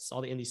clubhouse sets,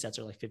 all the indie sets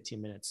are like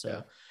 15 minutes.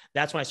 So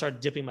that's when I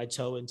started dipping my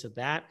toe into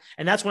that.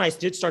 And that's when I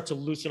did start to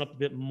loosen up a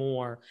bit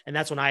more. And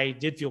that's when I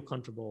did feel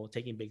comfortable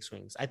taking big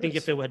swings. I think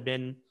if it had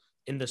been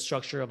in the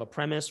structure of a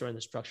premise or in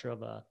the structure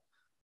of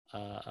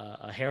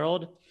a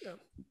herald,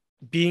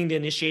 being the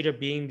initiator,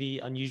 being the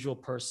unusual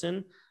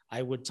person,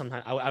 I would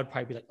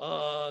probably be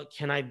like,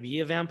 can I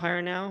be a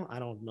vampire now? I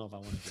don't know if I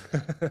want to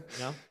do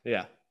that.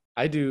 Yeah,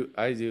 I do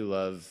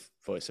love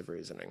voice of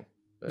reasoning.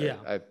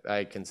 Yeah.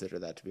 I consider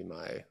that to be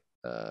my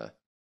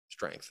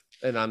strength,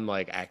 and I'm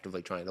like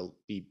actively trying to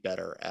be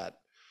better at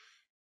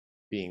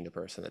being the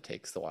person that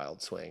takes the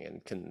wild swing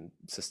and can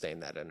sustain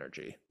that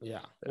energy.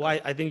 Yeah. Well,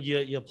 I think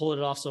you pulled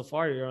it off so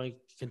far. You're only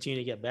continue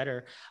to get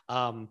better.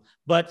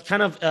 But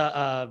kind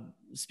of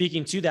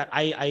speaking to that,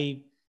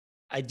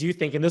 I do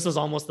think, and this is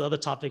almost the other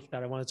topic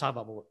that I want to talk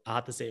about, but I'll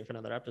have to save it for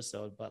another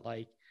episode. But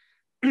like,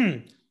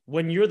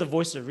 when you're the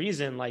voice of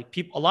reason, like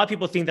a lot of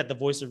people think that the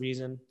voice of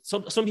reason,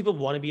 some people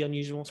want to be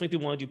unusual. Some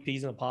people want to do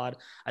peas in a pod.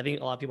 I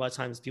think a lot of people at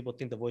times people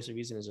think the voice of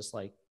reason is just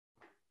like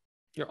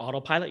your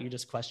autopilot. You're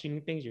just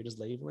questioning things. You're just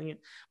labeling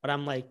it. But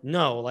I'm like,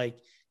 no, like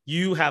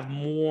you have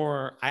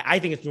more. I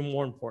think it's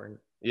more important.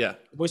 Yeah.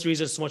 The voice of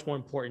reason is so much more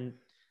important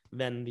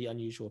than the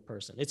unusual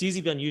person. It's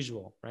easy to be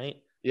unusual, right?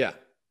 Yeah.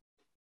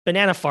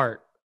 Banana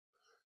fart.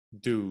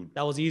 Dude.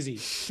 That was easy.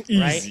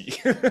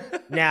 Right?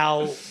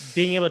 Now,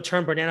 being able to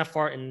turn banana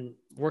fart and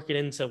work it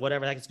into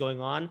whatever the heck is going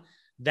on,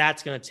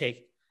 that's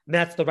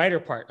the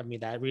writer part of me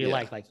that I really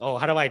like, oh,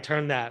 how do I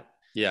turn that?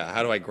 Yeah.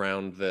 How do I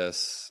ground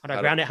this? How do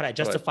I ground it? How do I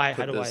justify it?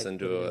 How do I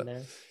into it in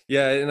there?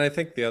 Yeah. And I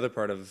think the other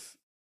part of,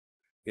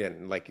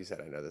 and like you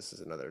said, I know this is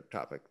another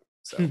topic,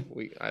 so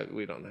we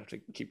don't have to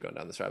keep going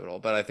down this rabbit hole,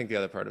 but I think the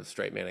other part of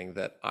straight manning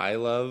that I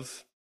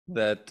love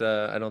that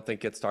I don't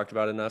think gets talked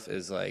about enough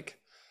is like,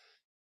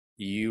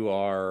 you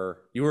are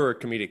a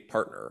comedic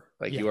partner.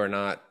 Like you are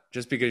not,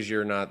 just because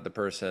you're not the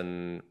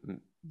person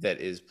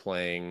that is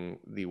playing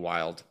the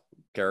wild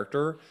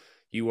character,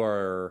 you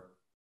are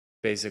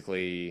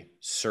basically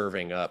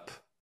serving up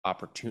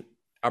opportunities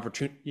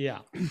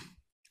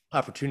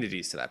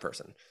to that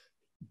person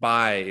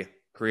by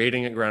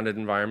creating a grounded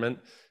environment.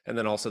 And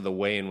then also the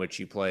way in which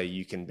you play,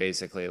 you can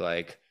basically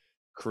like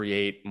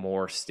create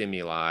more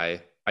stimuli,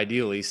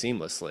 ideally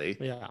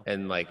seamlessly,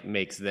 and like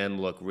makes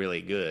them look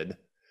really good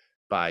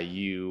by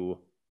you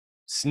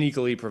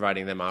sneakily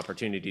providing them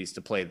opportunities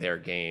to play their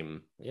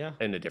game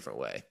in a different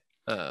way.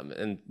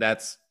 And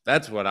that's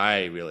what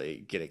I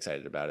really get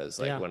excited about, is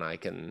like when I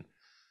can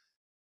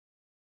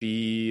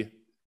be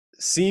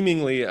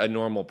seemingly a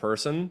normal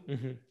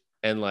person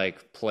and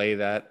like play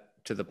that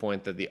to the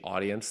point that the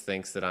audience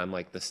thinks that I'm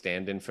like the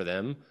stand-in for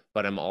them,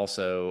 but I'm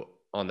also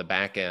on the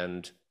back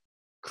end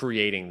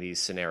creating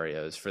these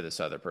scenarios for this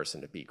other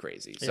person to be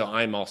crazy. So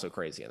I'm also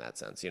crazy in that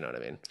sense. You know what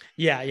I mean?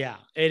 Yeah.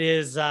 It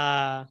is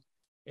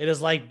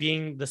like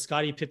being the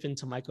Scottie Pippen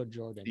to Michael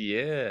Jordan.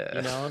 Yeah.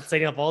 You know,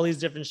 setting up all these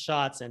different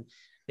shots, and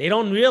they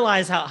don't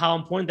realize how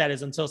important that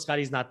is until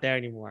Scotty's not there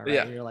anymore. Right?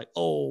 Yeah. And you're like,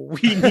 oh,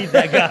 we need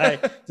that guy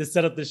to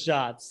set up the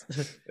shots.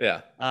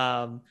 Yeah.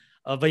 Well,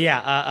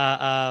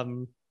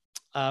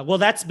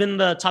 that's been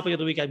the topic of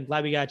the week. I'm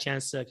glad we got a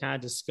chance to kind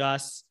of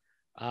discuss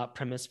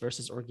premise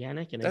versus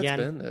organic. And that's again,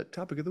 been the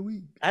topic of the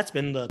week. That's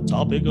been the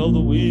topic of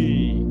the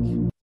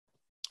week.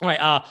 All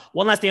right.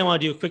 One last thing I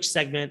want to do, a quick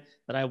segment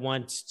that I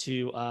want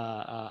to,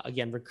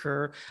 again,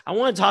 recur. I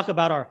want to talk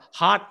about our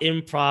hot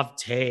improv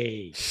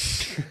take.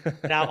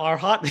 Now,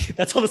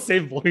 that's all the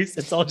same voice.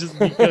 It's all just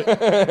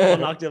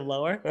one octave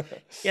lower.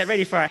 Get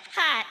ready for our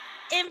hot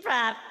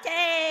improv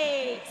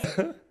takes.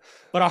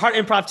 But our hot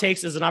improv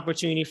takes is an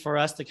opportunity for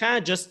us to kind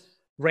of just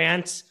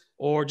rant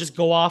or just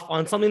go off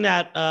on something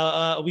that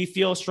we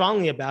feel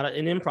strongly about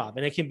in improv.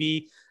 And it can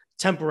be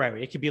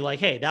temporary. It could be like,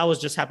 hey, that was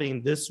just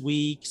happening this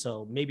week,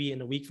 so maybe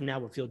in a week from now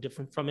we'll feel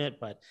different from it.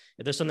 But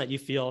if there's something that you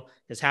feel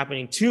is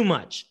happening too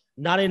much,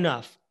 not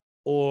enough,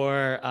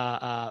 or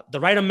the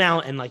right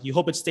amount, and like you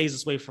hope it stays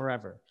this way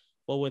forever,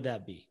 what would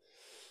that be?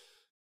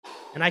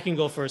 And I can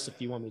go first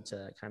if you want me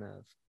to kind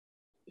of.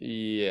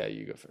 Yeah,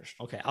 you go first.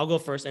 Okay, I'll go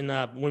first. And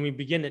when we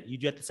begin it, you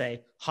do have to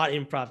say hot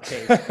improv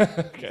take.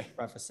 Okay.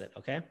 Preface it,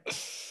 okay?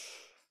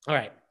 All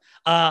right.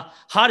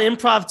 Hot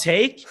improv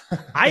take.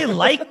 I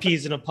like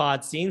peas in a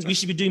pod scenes. We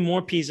should be doing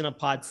more peas in a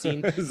pod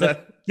scene.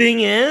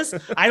 Thing is,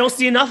 I don't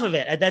see enough of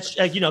it. That's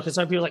because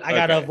some people are like, I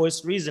gotta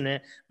voice reason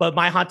it. But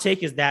my hot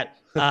take is that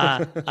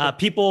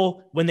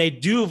people, when they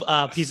do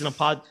peas in a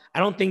pod, I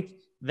don't think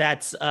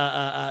that's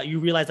you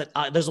realize that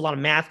there's a lot of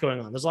math going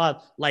on. There's a lot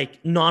of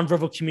like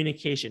nonverbal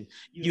communication.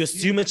 You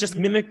assume it's just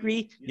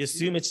mimicry. You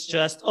assume it's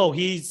just, oh,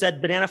 he said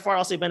banana fart,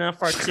 I'll say banana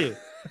fart too.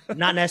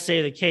 Not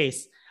necessarily the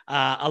case.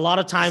 A lot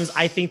of times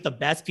I think the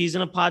best peas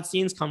in a pod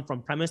scenes come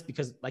from premise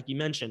because, like you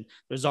mentioned,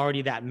 there's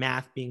already that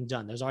math being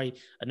done. There's already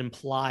an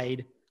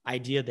implied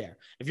idea there.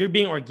 If you're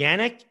being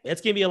organic,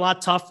 it's going to be a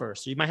lot tougher.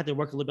 So you might have to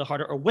work a little bit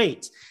harder or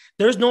wait.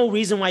 There's no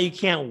reason why you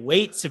can't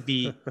wait to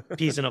be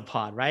peas in a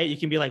pod, right? You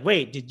can be like,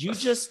 wait, did you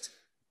just,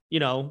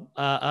 do all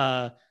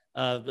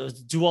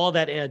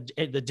that?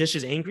 The dish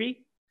is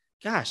angry?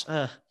 Gosh,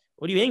 what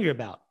are you angry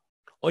about?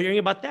 Oh, you're angry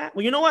about that?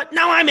 Well, you know what?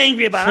 Now I'm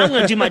angry about it. I'm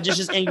going to do my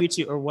dishes angry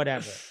too, or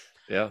whatever.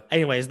 Yeah.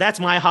 Anyways, that's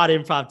my hot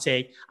improv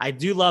take. I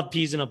do love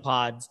peas in a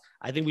pods.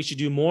 I think we should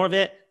do more of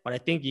it, but I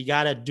think you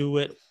got to do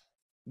it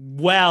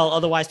well.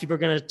 Otherwise, people are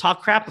going to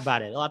talk crap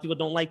about it. A lot of people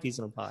don't like peas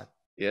in a pod.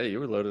 Yeah, you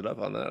were loaded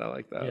up on that. I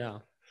like that. Yeah.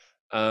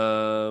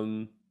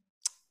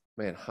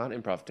 Man, hot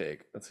improv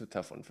take. That's a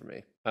tough one for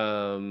me.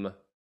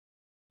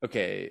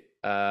 Okay.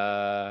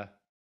 I'll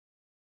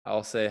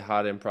say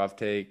hot improv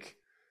take.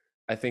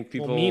 I think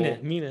people mean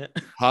it.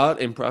 Hot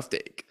improv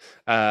take.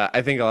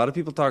 I think a lot of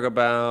people talk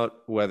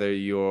about whether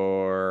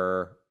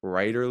you're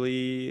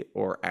writerly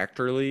or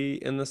actorly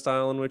in the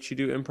style in which you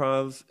do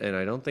improv, and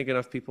I don't think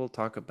enough people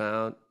talk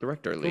about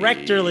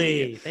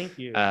directorly. Thank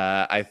you.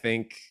 I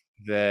think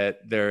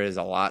that there is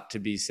a lot to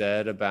be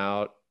said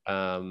about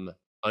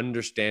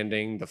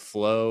understanding the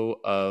flow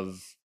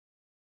of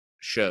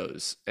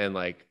shows and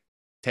like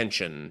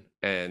tension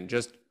and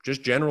just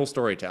general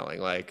storytelling.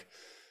 Like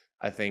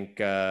I think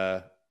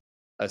a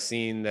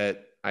scene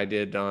that I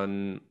did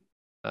on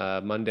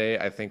Monday,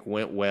 I think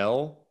went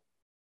well.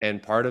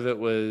 And part of it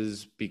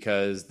was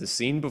because the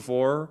scene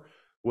before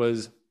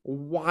was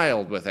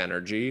wild with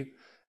energy.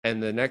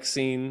 And the next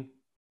scene,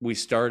 we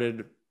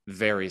started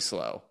very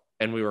slow.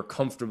 And we were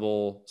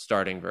comfortable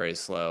starting very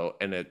slow.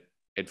 And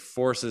it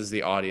forces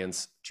the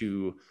audience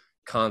to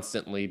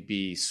constantly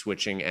be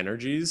switching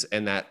energies.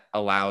 And that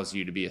allows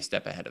you to be a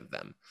step ahead of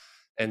them.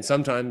 And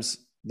sometimes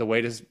the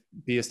way to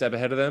be a step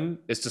ahead of them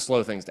is to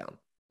slow things down.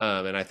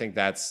 And I think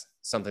that's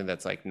something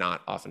that's like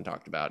not often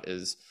talked about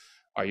is,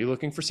 are you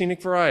looking for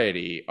scenic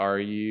variety? Are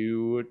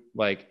you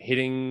like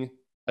hitting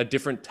a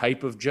different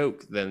type of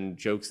joke than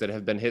jokes that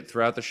have been hit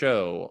throughout the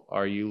show?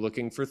 Are you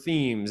looking for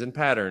themes and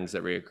patterns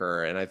that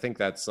reoccur? And I think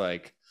that's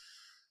like,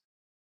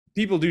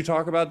 people do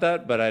talk about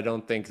that, but I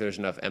don't think there's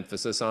enough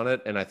emphasis on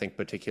it. And I think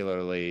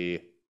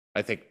particularly,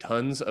 I think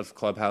tons of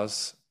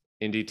Clubhouse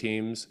indie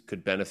teams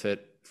could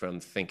benefit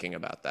from thinking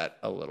about that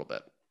a little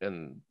bit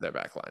in their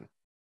backline.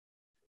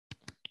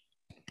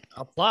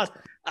 Applause.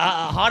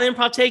 Hot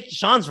improv take.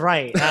 Sean's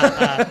right.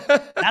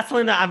 That's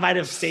something that I might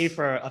have saved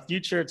for a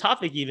future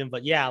topic even.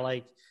 But yeah,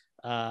 like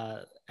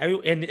and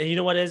you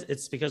know what it is?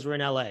 It's because we're in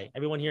LA.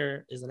 Everyone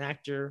here is an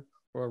actor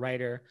or a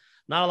writer.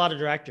 Not a lot of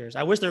directors.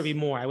 I wish there would be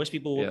more. I wish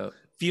people would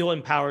feel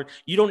empowered.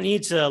 You don't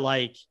need to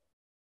like,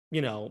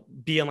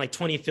 be on like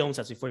 20 film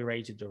sets before you're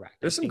ready to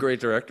direct. There's some great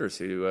directors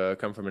who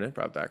come from an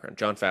improv background.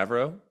 Jon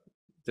Favreau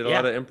did a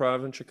lot of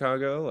improv in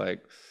Chicago.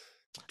 Like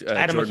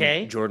Adam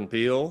McKay, Jordan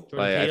Peele.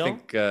 I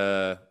think,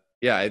 I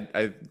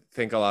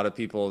think a lot of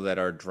people that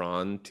are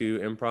drawn to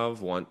improv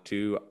want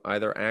to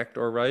either act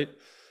or write.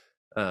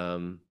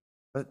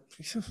 But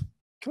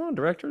come on,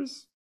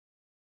 directors.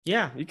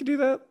 Yeah, you could do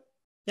that.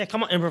 Yeah,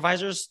 come on,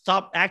 improvisers,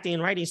 stop acting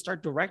and writing,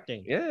 start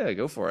directing. Yeah,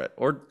 go for it.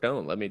 Or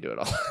don't let me do it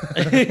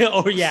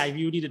all. Or yeah,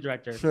 you need a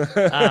director.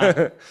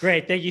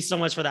 Great. Thank you so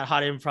much for that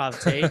hot improv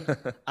take.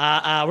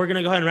 We're going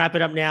to go ahead and wrap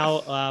it up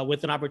now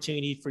with an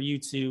opportunity for you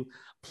to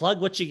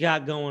plug what you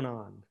got going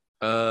on.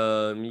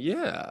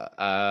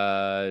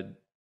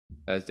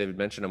 As David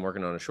mentioned, I'm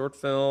working on a short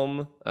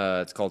film.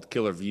 It's called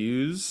Killer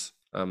Views.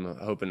 I'm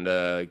hoping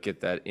to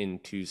get that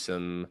into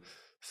some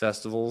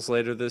festivals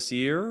later this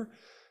year.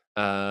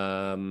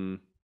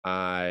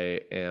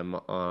 I am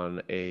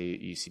on a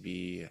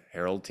UCB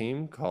Herald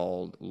team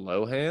called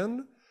Lohan.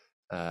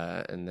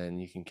 And then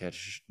you can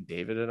catch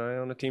David and I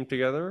on a team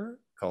together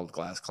called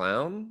Glass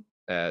Clown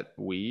at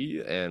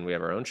We, and we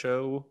have our own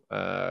show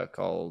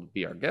called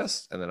Be Our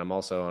Guest. And then I'm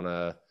also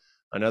on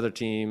another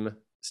team,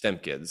 STEM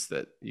Kids,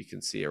 that you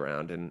can see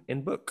around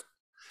in book.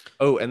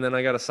 Oh, and then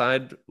I got a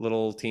side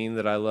little team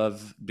that I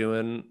love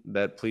doing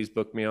that please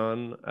book me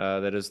on.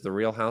 That is The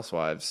Real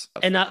Housewives.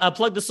 And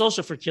plug the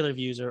social for Killer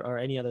Views or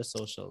any other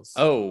socials.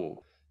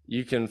 Oh,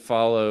 you can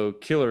follow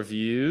Killer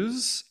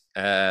Views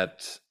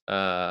at,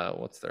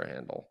 what's their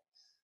handle?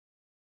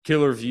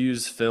 Killer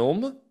Views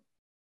Film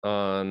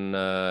on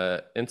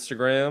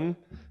Instagram.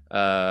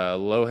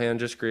 Lohan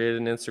just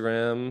created an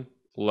Instagram.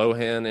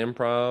 Lohan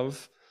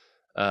Improv.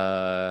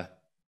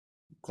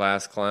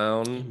 Glass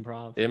Clown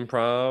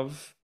Improv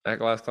at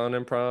Glass Clown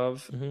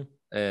Improv,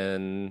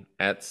 and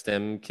at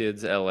STEM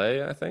Kids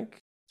LA, I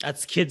think.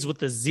 That's kids with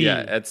the Z.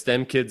 Yeah, at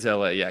STEM Kids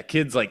LA. Yeah,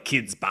 kids like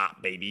Kids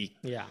Bop, baby.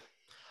 Yeah.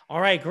 All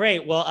right,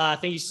 great. Well,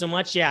 thank you so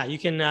much. Yeah, you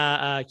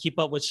can keep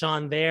up with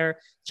Sean there.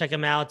 Check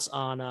him out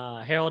on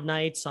Herald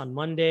Nights on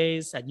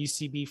Mondays at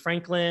UCB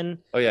Franklin.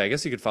 Oh yeah, I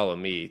guess you could follow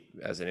me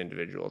as an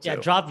individual too. Yeah,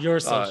 drop your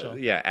social.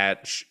 Yeah,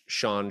 at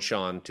Sean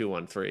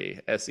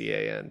 213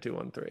 SEAN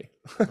 213.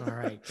 All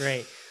right,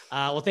 great.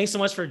 Well, thanks so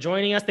much for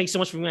joining us. Thanks so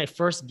much for being my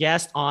first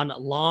guest on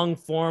Long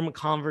Form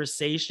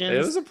Conversations. It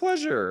was a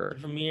pleasure.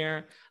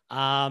 Premiere.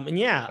 And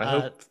yeah, I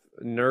hope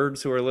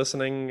nerds who are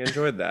listening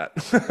enjoyed that.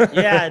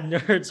 Yeah,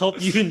 nerds.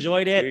 Hope you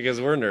enjoyed it because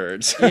we're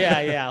nerds.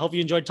 Yeah. Hope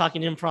you enjoyed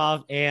talking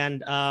improv.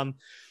 And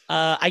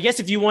I guess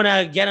if you want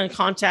to get in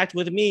contact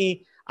with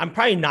me, I'm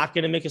probably not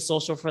going to make a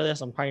social for this.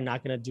 I'm probably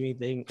not going to do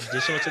anything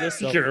additional to this.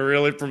 So. You're going to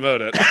really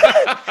promote it.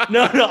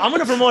 No, I'm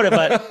going to promote it,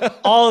 but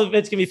all of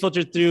it's going to be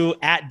filtered through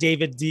at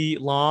David D.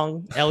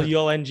 Long,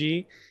 Long.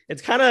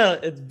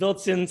 It's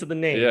built into the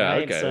name. Yeah.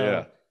 Right? Okay.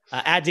 So,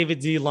 at David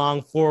D.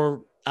 Long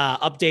for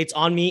updates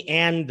on me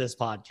and this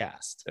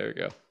podcast. There we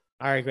go.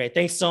 All right, great.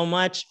 Thanks so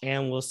much.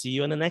 And we'll see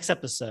you in the next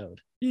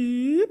episode.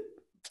 Yep.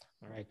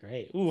 All right,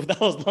 great. Ooh, that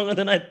was longer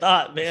than I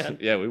thought, man.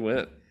 Yeah, we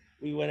went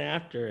We went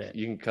after it.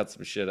 You can cut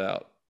some shit out.